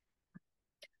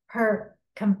 Her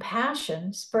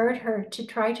compassion spurred her to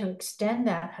try to extend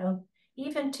that hope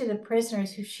even to the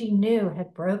prisoners who she knew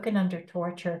had broken under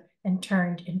torture and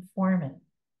turned informant.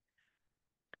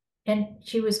 And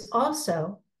she was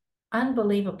also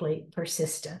unbelievably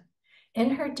persistent.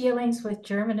 In her dealings with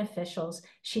German officials,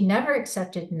 she never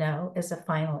accepted no as a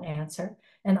final answer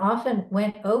and often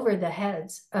went over the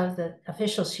heads of the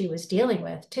officials she was dealing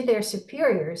with to their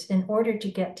superiors in order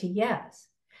to get to yes.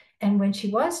 And when she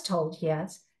was told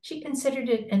yes, she considered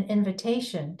it an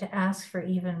invitation to ask for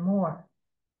even more.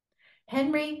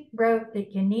 Henry wrote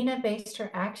that Janina based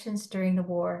her actions during the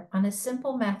war on a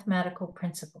simple mathematical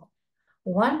principle.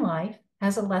 One life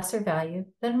has a lesser value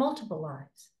than multiple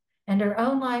lives, and her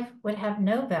own life would have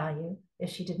no value if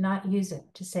she did not use it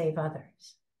to save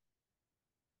others.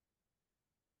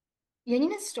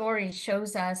 Janina's story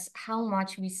shows us how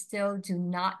much we still do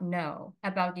not know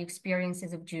about the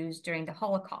experiences of Jews during the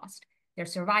Holocaust, their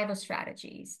survival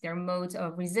strategies, their modes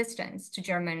of resistance to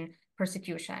German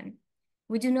persecution.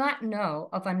 We do not know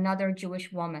of another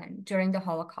Jewish woman during the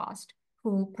Holocaust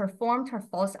who performed her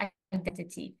false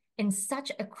identity in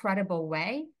such a credible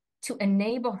way to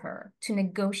enable her to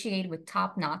negotiate with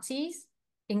top Nazis,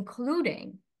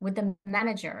 including with the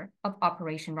manager of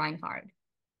Operation Reinhard.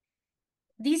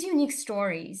 These unique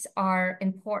stories are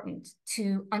important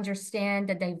to understand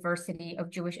the diversity of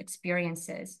Jewish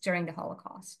experiences during the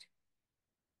Holocaust.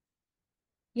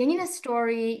 Janina's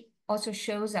story also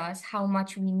shows us how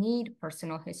much we need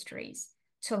personal histories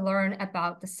to learn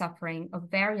about the suffering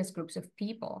of various groups of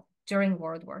people during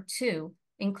World War II,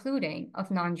 including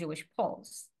of non-Jewish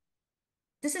Poles.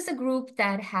 This is a group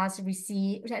that has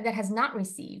not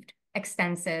received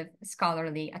extensive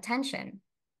scholarly attention.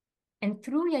 And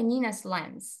through Janina's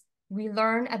lens, we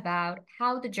learn about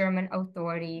how the German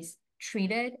authorities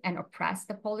treated and oppressed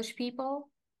the Polish people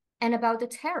and about the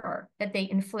terror that they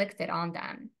inflicted on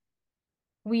them.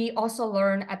 We also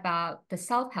learn about the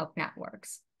self-help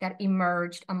networks that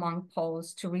emerged among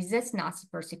Poles to resist Nazi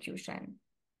persecution.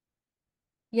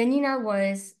 Janina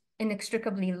was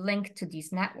inextricably linked to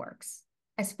these networks,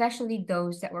 especially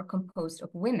those that were composed of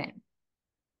women.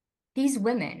 These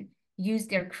women used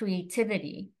their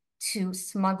creativity to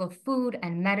smuggle food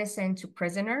and medicine to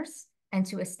prisoners and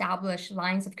to establish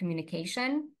lines of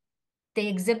communication. They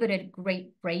exhibited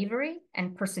great bravery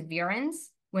and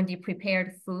perseverance when they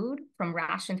prepared food from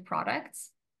rationed products.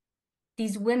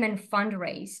 These women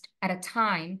fundraised at a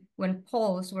time when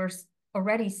Poles were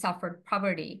already suffered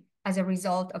poverty as a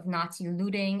result of Nazi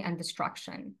looting and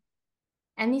destruction.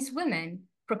 And these women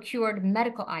procured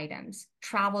medical items,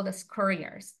 traveled as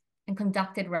couriers, and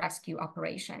conducted rescue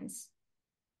operations.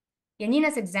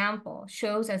 Janina's example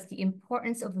shows us the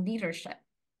importance of leadership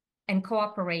and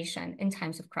cooperation in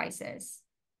times of crisis.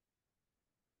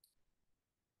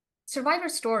 Survivor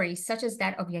stories such as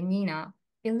that of Janina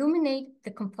illuminate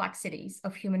the complexities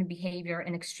of human behavior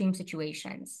in extreme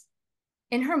situations.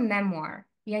 In her memoir,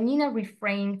 Janina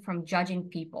refrained from judging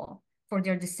people for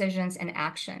their decisions and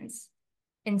actions.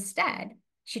 Instead,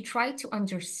 she tried to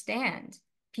understand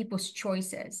people's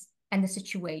choices and the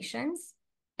situations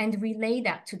and relay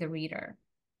that to the reader.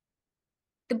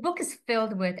 The book is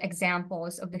filled with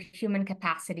examples of the human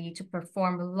capacity to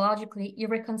perform logically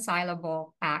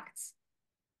irreconcilable acts.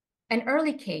 An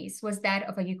early case was that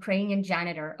of a Ukrainian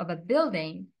janitor of a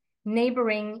building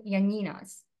neighboring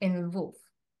Janina's in Lviv.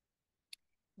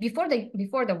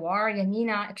 Before the war,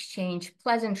 Janina exchanged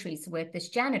pleasantries with this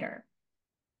janitor.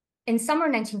 In summer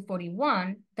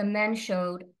 1941, the man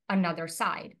showed another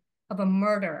side of a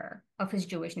murderer of his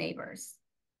Jewish neighbors.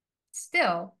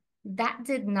 Still, that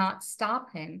did not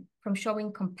stop him from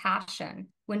showing compassion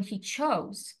when he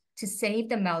chose to save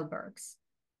the Melbergs.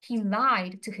 He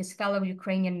lied to his fellow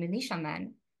Ukrainian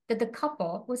militiamen that the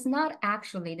couple was not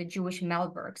actually the Jewish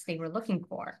Melbergs they were looking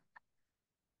for.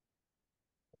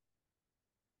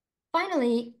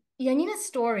 Finally, Janina's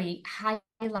story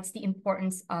highlights the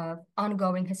importance of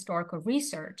ongoing historical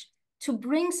research to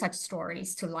bring such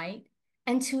stories to light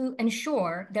and to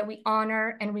ensure that we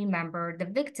honor and remember the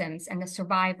victims and the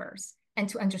survivors and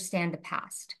to understand the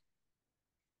past.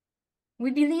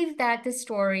 We believe that this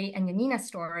story and Janina's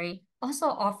story also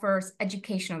offers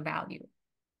educational value.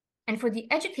 And for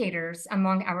the educators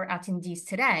among our attendees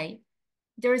today,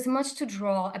 there is much to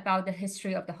draw about the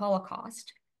history of the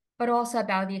Holocaust, but also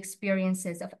about the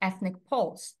experiences of ethnic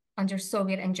Poles under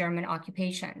Soviet and German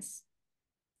occupations.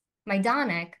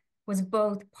 Majdanek was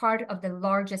both part of the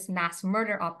largest mass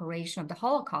murder operation of the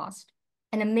Holocaust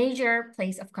and a major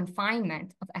place of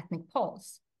confinement of ethnic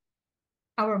Poles.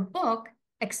 Our book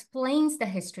explains the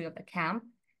history of the camp,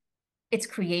 its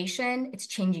creation, its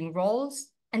changing roles,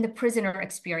 and the prisoner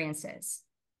experiences.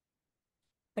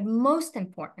 But most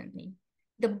importantly,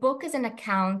 the book is an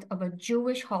account of a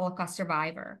Jewish Holocaust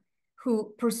survivor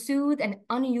who pursued an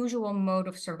unusual mode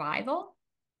of survival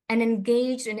and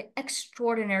engaged in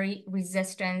extraordinary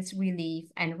resistance, relief,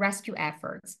 and rescue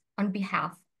efforts on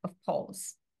behalf of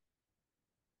Poles.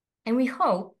 And we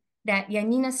hope that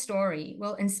Janina's story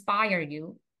will inspire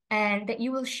you and that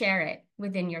you will share it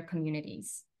within your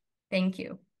communities. Thank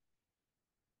you.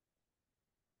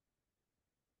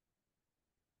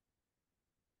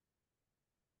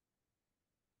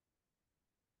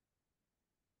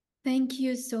 Thank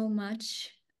you so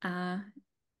much,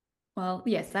 Well,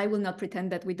 yes, I will not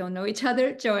pretend that we don't know each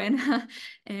other, Joanna.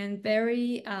 And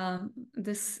Barry,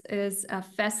 this is a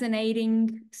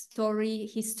fascinating story,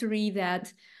 history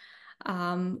that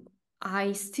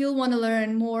I still want to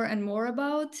learn more and more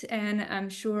about. And I'm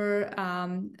sure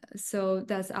so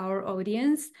does our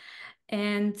audience.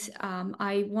 And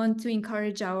I want to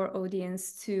encourage our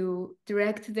audience to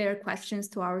direct their questions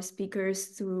to our speakers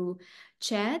through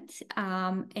chat.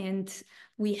 And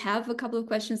we have a couple of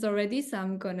questions already, so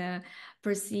I'm gonna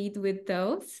proceed with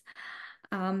those.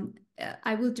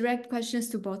 I will direct questions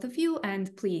to both of you,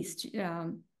 and please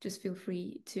just feel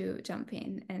free to jump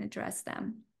in and address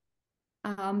them.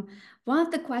 One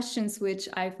of the questions which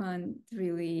I found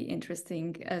really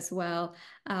interesting as well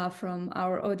from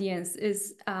our audience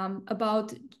is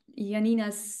about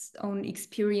Janina's own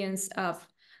experience of,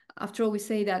 after all, we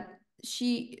say that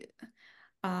she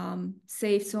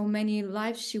saved so many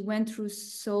lives, she went through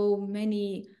so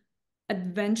many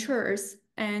adventures,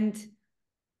 and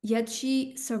yet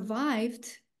she survived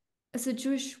as a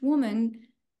Jewish woman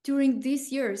during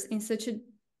these years in such a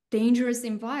dangerous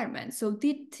environment. So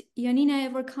did Janina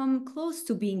ever come close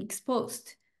to being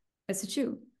exposed as a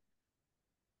Jew?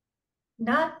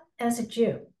 Not as a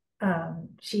Jew.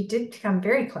 She did come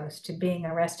very close to being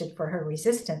arrested for her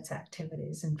resistance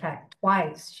activities. In fact,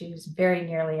 twice she was very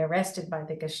nearly arrested by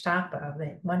the Gestapo.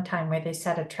 One time where they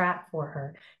set a trap for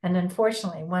her, and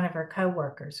unfortunately, one of her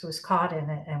co-workers was caught in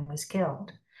it and was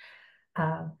killed.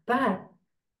 But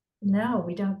no,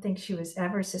 we don't think she was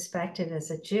ever suspected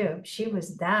as a Jew. She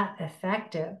was that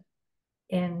effective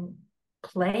in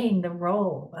playing the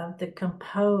role of the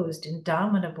composed,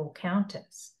 indomitable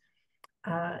Countess.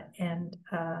 And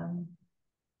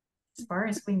as far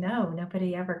as we know,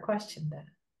 nobody ever questioned that.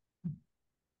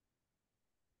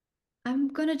 I'm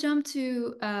gonna jump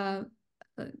to a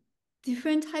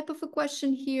different type of a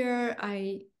question here.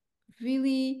 I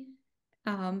really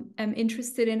am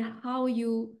interested in how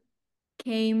you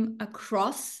came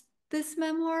across this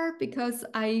memoir, because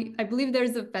I believe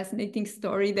there's a fascinating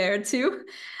story there too.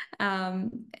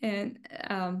 And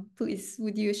please,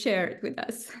 would you share it with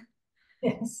us?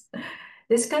 Yes.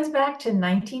 This goes back to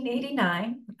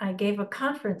 1989. I gave a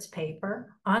conference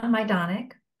paper on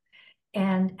Majdanek.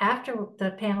 And after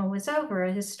the panel was over,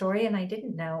 a historian I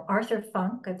didn't know, Arthur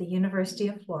Funk of the University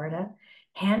of Florida,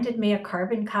 handed me a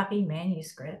carbon copy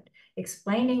manuscript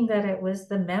explaining that it was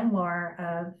the memoir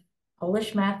of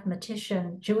Polish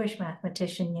mathematician, Jewish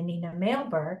mathematician Janina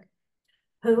Mailberg,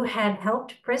 who had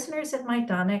helped prisoners at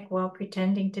Majdanek while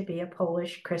pretending to be a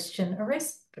Polish Christian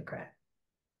aristocrat.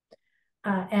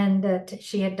 And that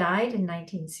she had died in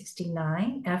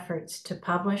 1969. Efforts to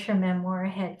publish her memoir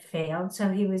had failed, so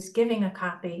he was giving a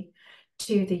copy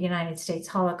to the United States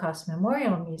Holocaust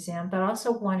Memorial Museum, but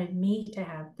also wanted me to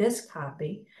have this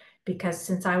copy because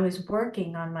since I was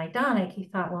working on Majdanek, he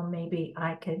thought, well, maybe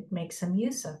I could make some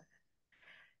use of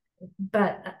it.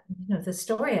 But the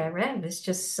story I read was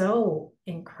just so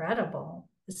incredible,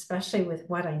 especially with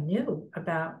what I knew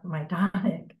about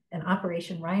Majdanek and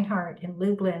Operation Reinhardt in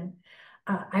Lublin.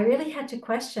 I really had to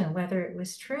question whether it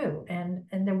was true. And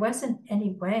there wasn't any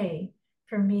way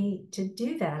for me to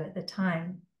do that at the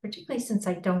time, particularly since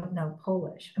I don't know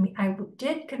Polish. I mean, I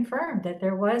did confirm that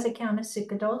there was a Countess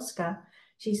Suchodolska.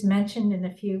 She's mentioned in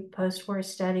a few post-war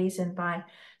studies and by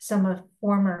some of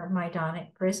former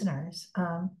Majdanek prisoners.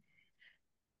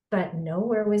 But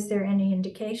nowhere was there any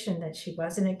indication that she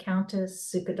wasn't a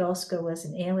Countess. Suchodolska was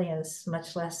an alias,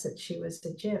 much less that she was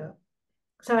a Jew.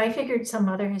 So I figured some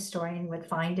other historian would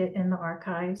find it in the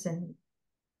archives and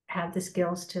have the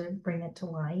skills to bring it to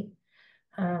light.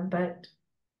 But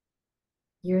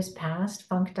years passed,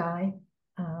 Funk died.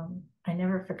 I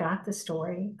never forgot the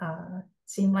story.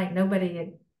 Seemed like nobody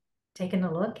had taken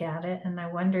a look at it. And I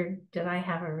wondered, did I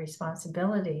have a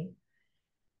responsibility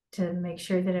to make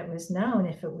sure that it was known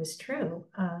if it was true?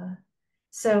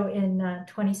 So in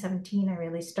 2017, I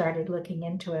really started looking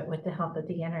into it with the help of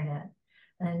the internet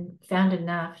and found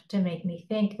enough to make me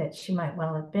think that she might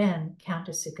well have been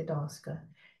Countess Suchodolska.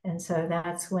 And so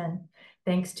that's when,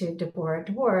 thanks to Deborah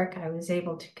Dwork, I was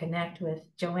able to connect with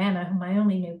Joanna, whom I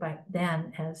only knew by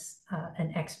then as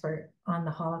an expert on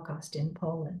the Holocaust in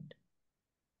Poland.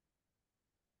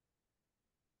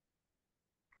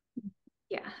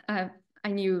 Yeah, I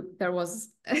knew there was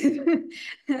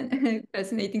a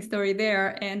fascinating story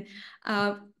there. And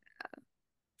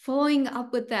following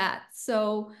up with that,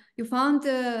 so you found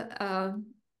a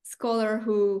scholar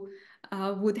who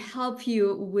would help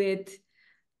you with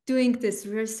doing this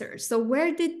research. So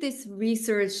where did this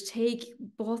research take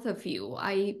both of you?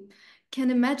 I can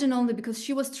imagine only because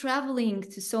she was traveling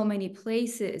to so many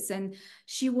places and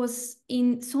she was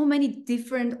in so many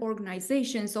different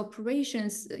organizations,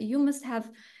 operations. You must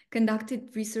have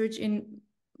conducted research in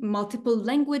multiple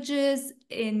languages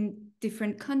in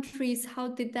different countries. How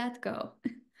did that go?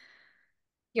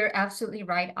 You're absolutely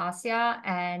right, Asya.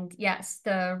 And yes,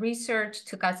 the research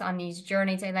took us on these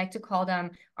journeys. I like to call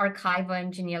them archival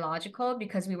and genealogical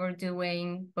because we were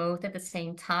doing both at the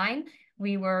same time.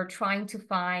 We were trying to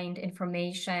find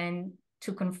information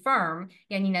to confirm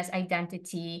Janina's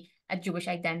identity, a Jewish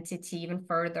identity, even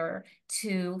further,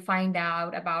 to find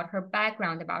out about her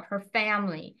background, about her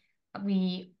family. But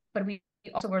we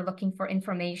also were looking for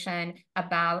information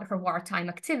about her wartime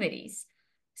activities.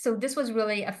 So this was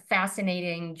really a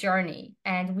fascinating journey,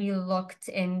 and we looked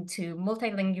into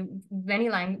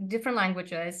different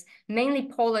languages, mainly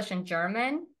Polish and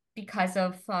German, because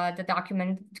of the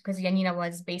document, because Janina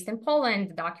was based in Poland.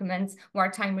 The documents,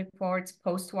 wartime reports,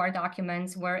 post-war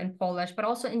documents were in Polish, but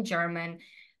also in German,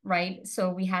 right? So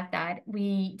we had that.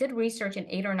 We did research in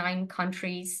 8 or 9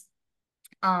 countries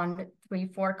on 3,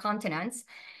 4 continents.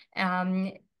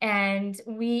 And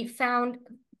we found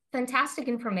fantastic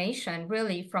information,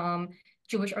 really, from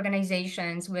Jewish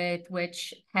organizations with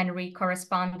which Henry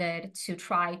corresponded to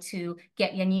try to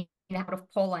get Janina out of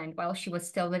Poland while she was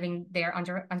still living there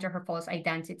under her false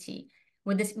identity.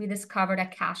 With this, we discovered a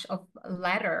cache of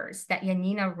letters that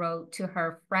Janina wrote to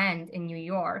her friend in New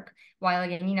York while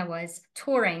Janina was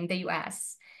touring the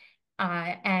US.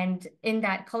 And in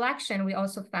that collection, we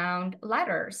also found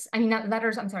photographs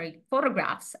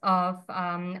of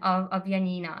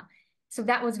Janina. So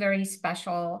that was very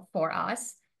special for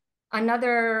us.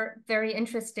 Another very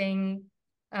interesting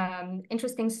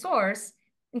source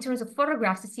in terms of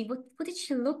photographs to see what did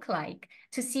she look like,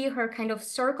 to see her kind of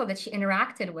circle that she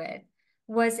interacted with,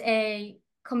 was a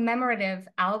commemorative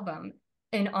album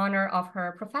in honor of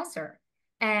her professor.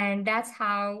 And that's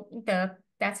how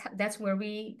that's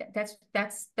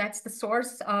the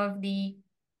source of the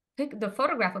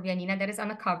photograph of Janina that is on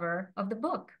the cover of the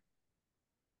book.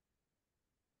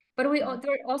 But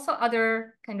there are also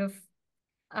other kind of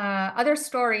other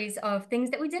stories of things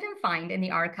that we didn't find in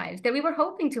the archives that we were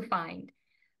hoping to find.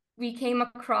 We came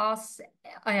across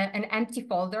an empty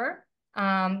folder,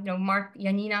 marked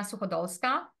Janina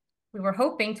Suchodolska. We were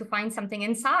hoping to find something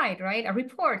inside, right? A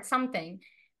report, something,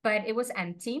 but it was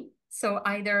empty. So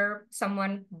either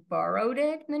someone borrowed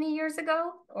it many years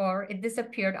ago or it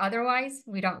disappeared otherwise.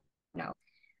 We don't know.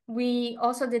 We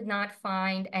also did not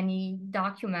find any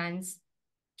documents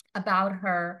about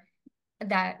her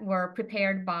that were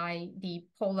prepared by the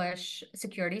Polish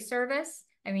security service.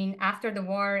 I mean, after the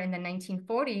war in the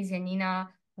 1940s, Janina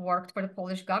worked for the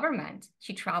Polish government.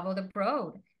 She traveled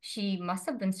abroad. She must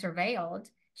have been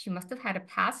surveilled. She must have had a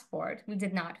passport. We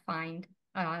did not find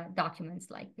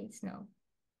documents like these, no.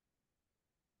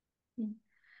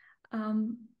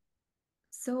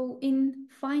 So in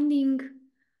finding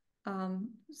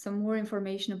some more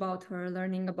information about her,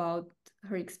 learning about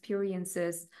her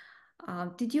experiences,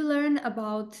 did you learn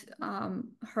about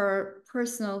her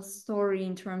personal story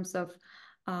in terms of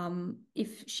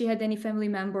if she had any family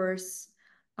members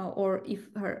or if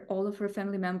all of her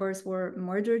family members were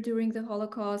murdered during the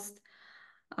Holocaust?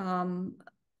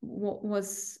 What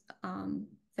was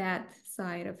that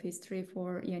side of history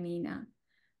for Janina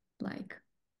like?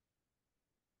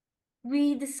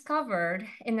 We discovered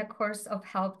in the course of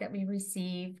help that we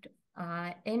received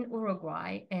in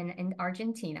Uruguay and in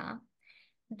Argentina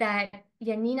that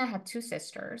Janina had 2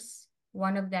 sisters.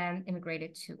 One of them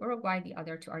immigrated to Uruguay, the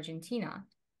other to Argentina.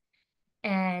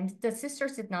 And the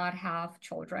sisters did not have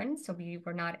children, so we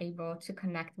were not able to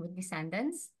connect with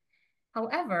descendants.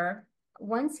 However,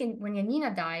 when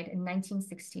Janina died in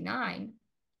 1969,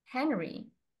 Henry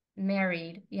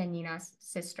married Janina's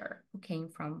sister, who came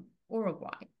from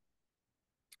Uruguay.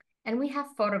 And we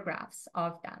have photographs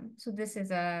of them. So this is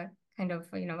a kind of,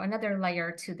 another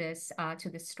layer to this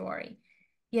story.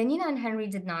 Janina and Henry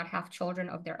did not have children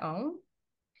of their own.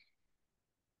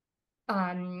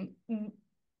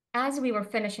 As we were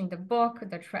finishing the book,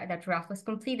 that draft was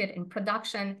completed in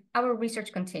production, our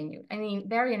research continued. I mean,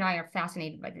 Barry and I are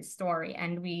fascinated by this story,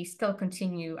 and we still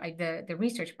continue the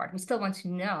research part. We still want to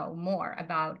know more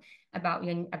about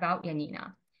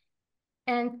Janina.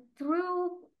 And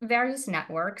through various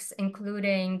networks,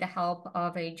 including the help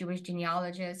of a Jewish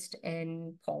genealogist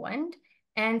in Poland,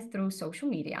 and through social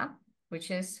media, which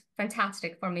is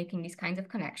fantastic for making these kinds of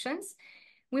connections,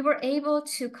 we were able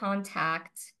to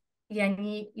contact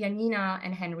Janina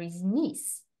and Henry's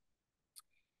niece.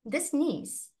 This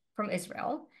niece from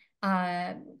Israel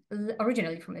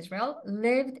originally from Israel,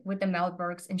 lived with the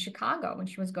Melbergs in Chicago when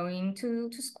she was going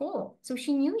to school. So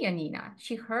she knew Janina.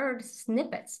 She heard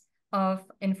snippets of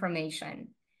information.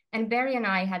 And Barry and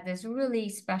I had this really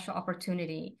special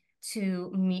opportunity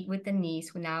to meet with Denise,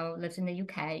 who now lives in the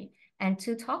UK, and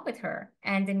to talk with her.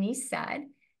 And Denise said,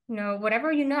 you know,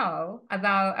 whatever you know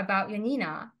about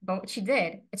Janina, about what she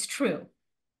did, it's true.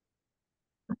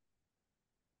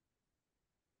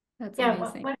 That's Yeah,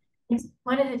 amazing.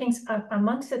 one of the things,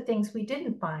 amongst the things we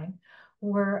didn't find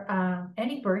were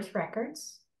any birth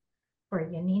records for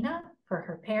Janina, for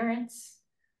her parents,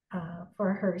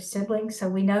 for her siblings. So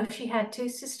we know she had two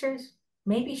sisters.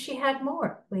 Maybe she had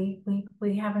more. We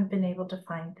haven't been able to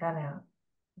find that out.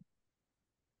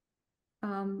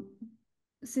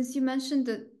 Since you mentioned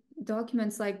the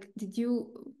documents, like,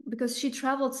 because she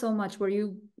traveled so much, were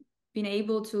you been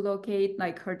able to locate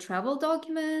like her travel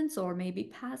documents or maybe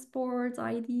passports,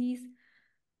 IDs?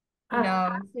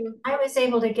 No. I was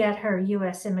able to get her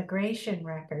U.S. immigration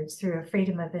records through a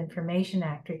Freedom of Information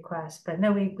Act request, but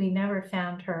no, we never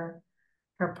found her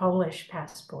Polish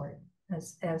passport,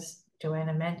 as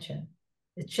Joanna mentioned.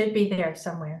 It should be there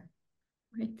somewhere.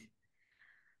 Right.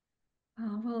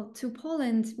 Well, to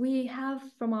Poland, we have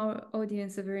from our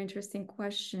audience a very interesting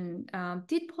question.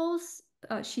 Did Poles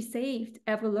she saved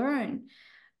ever learn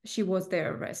she was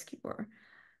their rescuer?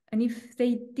 And if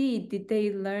they did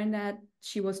they learn that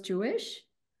she was Jewish?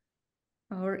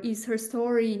 Or is her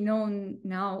story known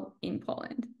now in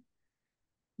Poland?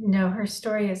 No, her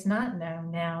story is not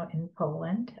known now in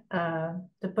Poland.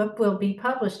 The book will be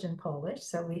published in Polish,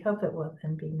 so we hope it will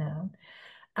then be known.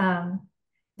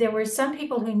 There were some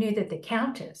people who knew that the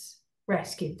Countess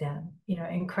rescued them, you know,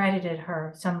 and credited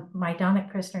her, some Majdanek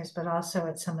prisoners, but also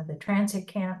at some of the transit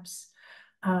camps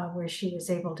where she was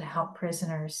able to help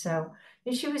prisoners. So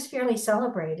she was fairly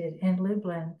celebrated in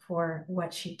Lublin for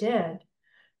what she did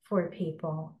for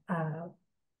people.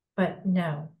 But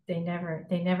no, they never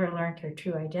learned her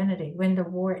true identity. When the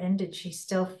war ended, she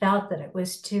still felt that it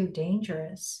was too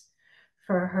dangerous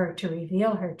for her to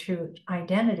reveal her true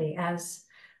identity as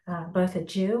both a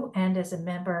Jew and as a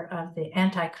member of the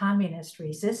anti-communist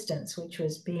resistance, which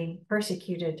was being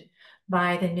persecuted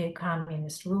by the new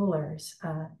communist rulers.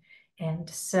 And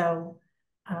so,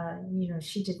 you know,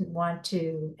 she didn't want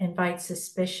to invite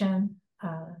suspicion.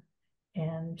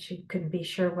 And she couldn't be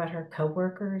sure what her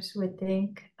coworkers would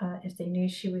think if they knew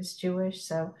she was Jewish.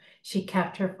 So she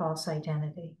kept her false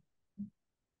identity.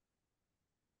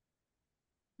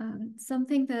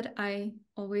 Something that I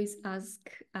always ask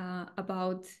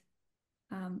about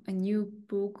a new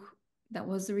book that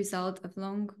was the result of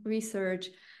long research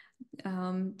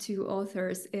to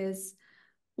authors is,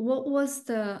 what was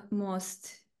the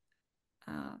most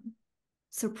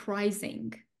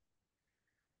surprising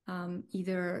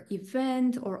either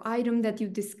event or item that you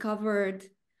discovered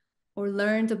or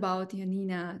learned about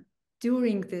Janina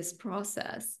during this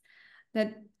process?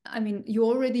 That, I mean, you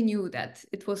already knew that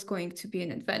it was going to be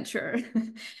an adventure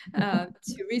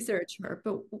to research her,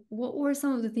 but what were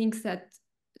some of the things that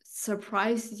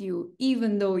surprised you,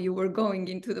 even though you were going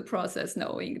into the process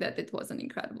knowing that it was an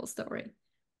incredible story?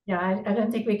 Yeah, I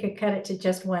don't think we could cut it to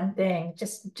just one thing.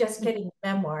 Just getting a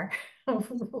memoir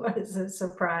was a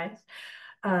surprise.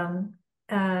 One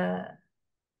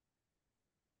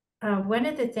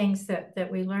of the things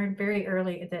that we learned very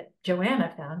early, that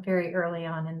Joanna found very early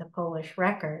on in the Polish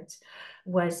records,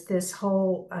 was this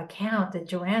whole account that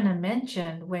Joanna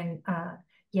mentioned when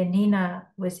Janina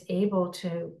was able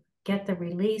to get the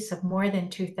release of more than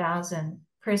 2,000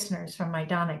 prisoners from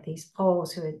Majdanek, these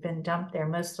Poles who had been dumped there,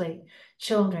 mostly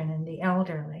children and the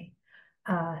elderly.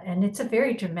 And it's a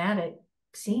very dramatic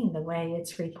scene, the way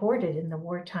it's reported in the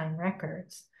wartime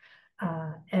records.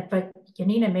 But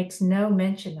Janina makes no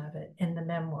mention of it in the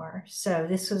memoir. So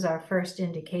this was our first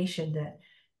indication that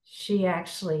she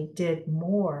actually did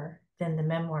more than the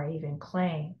memoir even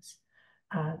claims.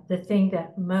 The thing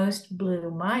that most blew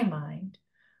my mind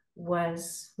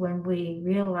was when we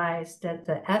realized that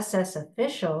the SS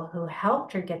official who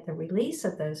helped her get the release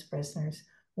of those prisoners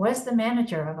was the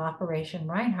manager of Operation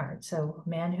Reinhardt. So a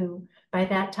man who by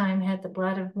that time had the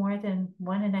blood of more than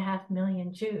 1.5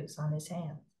 million Jews on his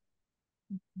hands.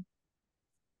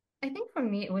 I think for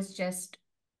me, it was just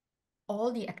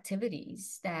all the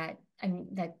activities that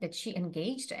that she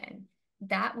engaged in.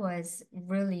 That was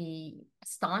really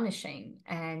astonishing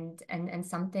and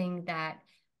something that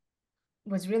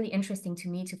was really interesting to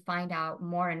me to find out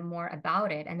more and more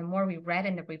about it. And the more we read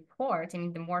in the report, I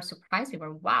mean, the more surprised we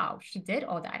were. Wow, she did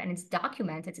all that, and it's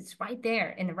documented. It's right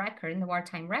there in the record, in the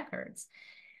wartime records.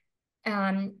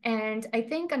 And I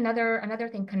think another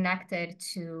thing connected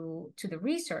to the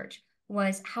research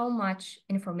was how much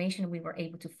information we were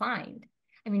able to find.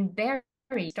 I mean, Barry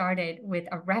started with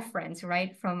a reference,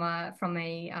 right, from a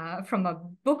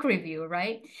book review,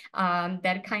 right,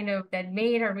 that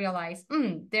made her realize,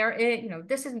 there is,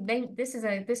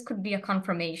 this could be a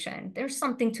confirmation. There's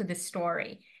something to this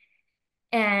story.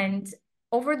 And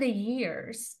over the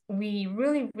years, we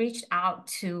really reached out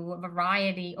to a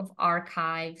variety of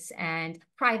archives and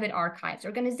private archives,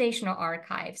 organizational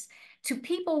archives, to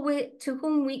people to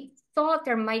whom we thought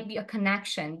there might be a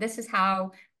connection. This is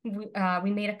how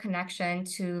we made a connection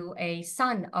to a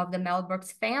son of the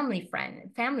Melbergs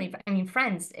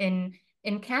friends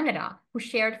in Canada, who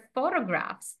shared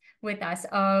photographs with us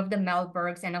of the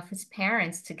Melbergs and of his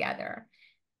parents together.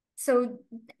 So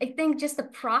I think just the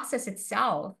process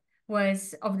itself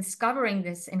was of discovering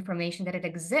this information, that it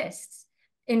exists.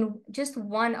 In just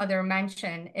one other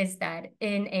mention is that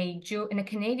in a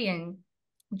Canadian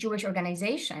Jewish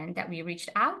organization that we reached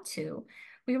out to,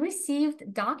 we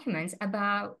received documents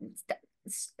about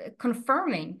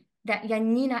confirming that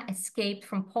Janina escaped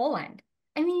from Poland.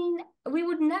 I mean, we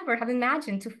would never have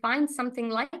imagined to find something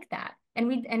like that, and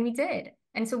we did.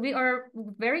 And so we are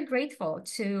very grateful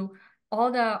to all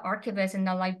the archivists and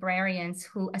the librarians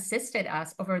who assisted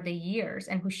us over the years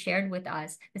and who shared with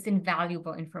us this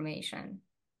invaluable information.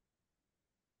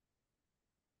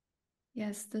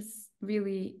 Yes, this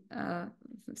really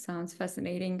sounds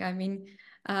fascinating. I mean,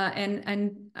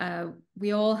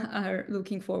 we all are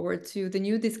looking forward to the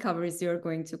new discoveries you're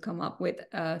going to come up with,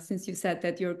 since you said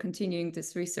that you're continuing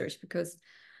this research, because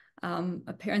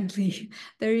apparently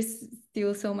there is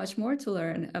still so much more to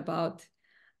learn about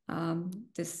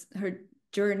her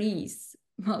journeys,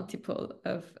 multiple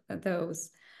of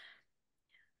those.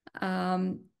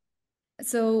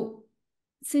 So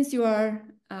since you are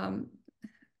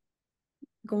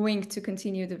going to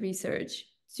continue the research,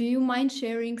 do you mind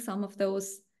sharing some of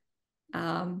those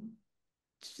tracks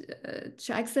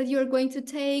that you're going to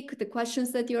take, the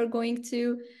questions that you're going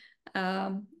to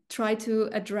try to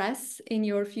address in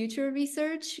your future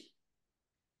research?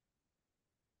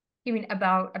 You mean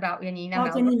about Janina?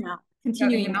 About Janina,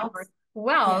 continuing.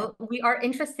 Well, yeah. We are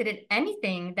interested in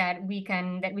anything that we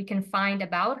can find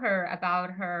about her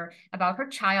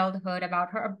childhood,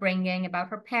 about her upbringing, about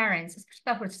her parents, especially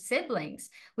about her siblings.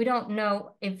 We don't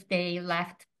know if they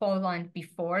left Poland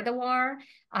before the war,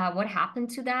 what happened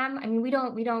to them. I mean, we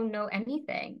don't know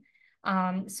anything.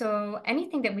 So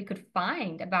anything that we could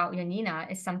find about Janina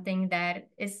is something that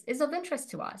is of interest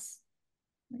to us.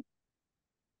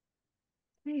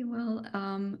 Okay, well,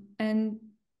 and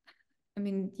I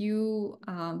mean, you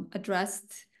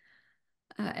addressed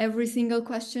every single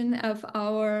question of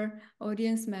our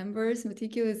audience members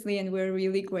meticulously, and we're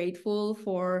really grateful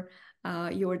for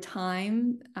your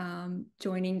time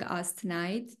joining us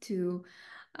tonight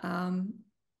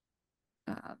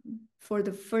for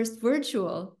the first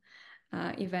virtual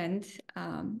event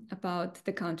about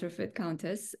the Counterfeit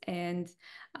Countess. And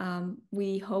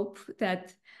we hope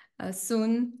that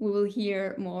soon we will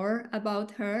hear more about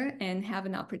her and have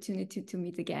an opportunity to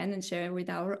meet again and share with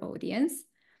our audience.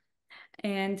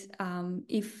 And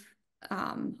if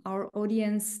our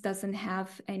audience doesn't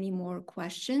have any more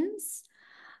questions,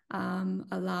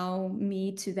 allow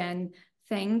me to then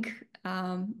thank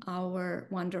our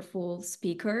wonderful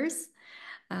speakers.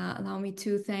 Allow me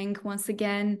to thank once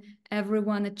again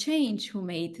everyone at Chhange who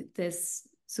made this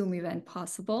Zoom event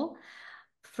possible.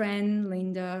 Fran,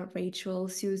 Linda, Rachel,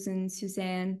 Susan,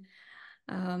 Suzanne,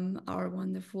 our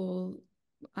wonderful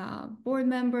board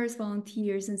members,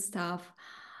 volunteers, and staff,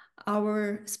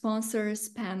 our sponsors,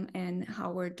 Pam and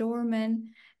Howard Dorman,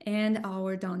 and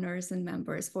our donors and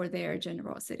members for their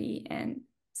generosity and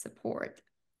support.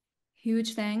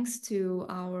 Huge thanks to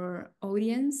our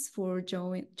audience for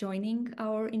joining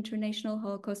our International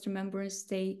Holocaust Remembrance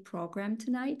Day program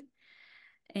tonight.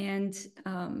 And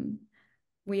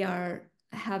we are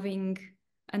having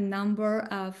a number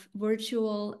of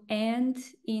virtual and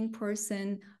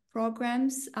in-person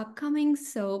programs upcoming,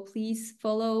 so please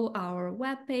follow our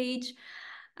webpage,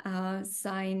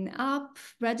 sign up,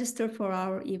 register for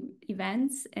our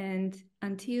events, and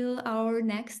until our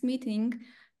next meeting,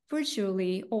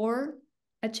 virtually or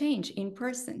a Chhange in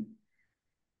person.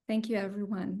 Thank you,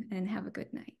 everyone, and have a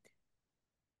good night.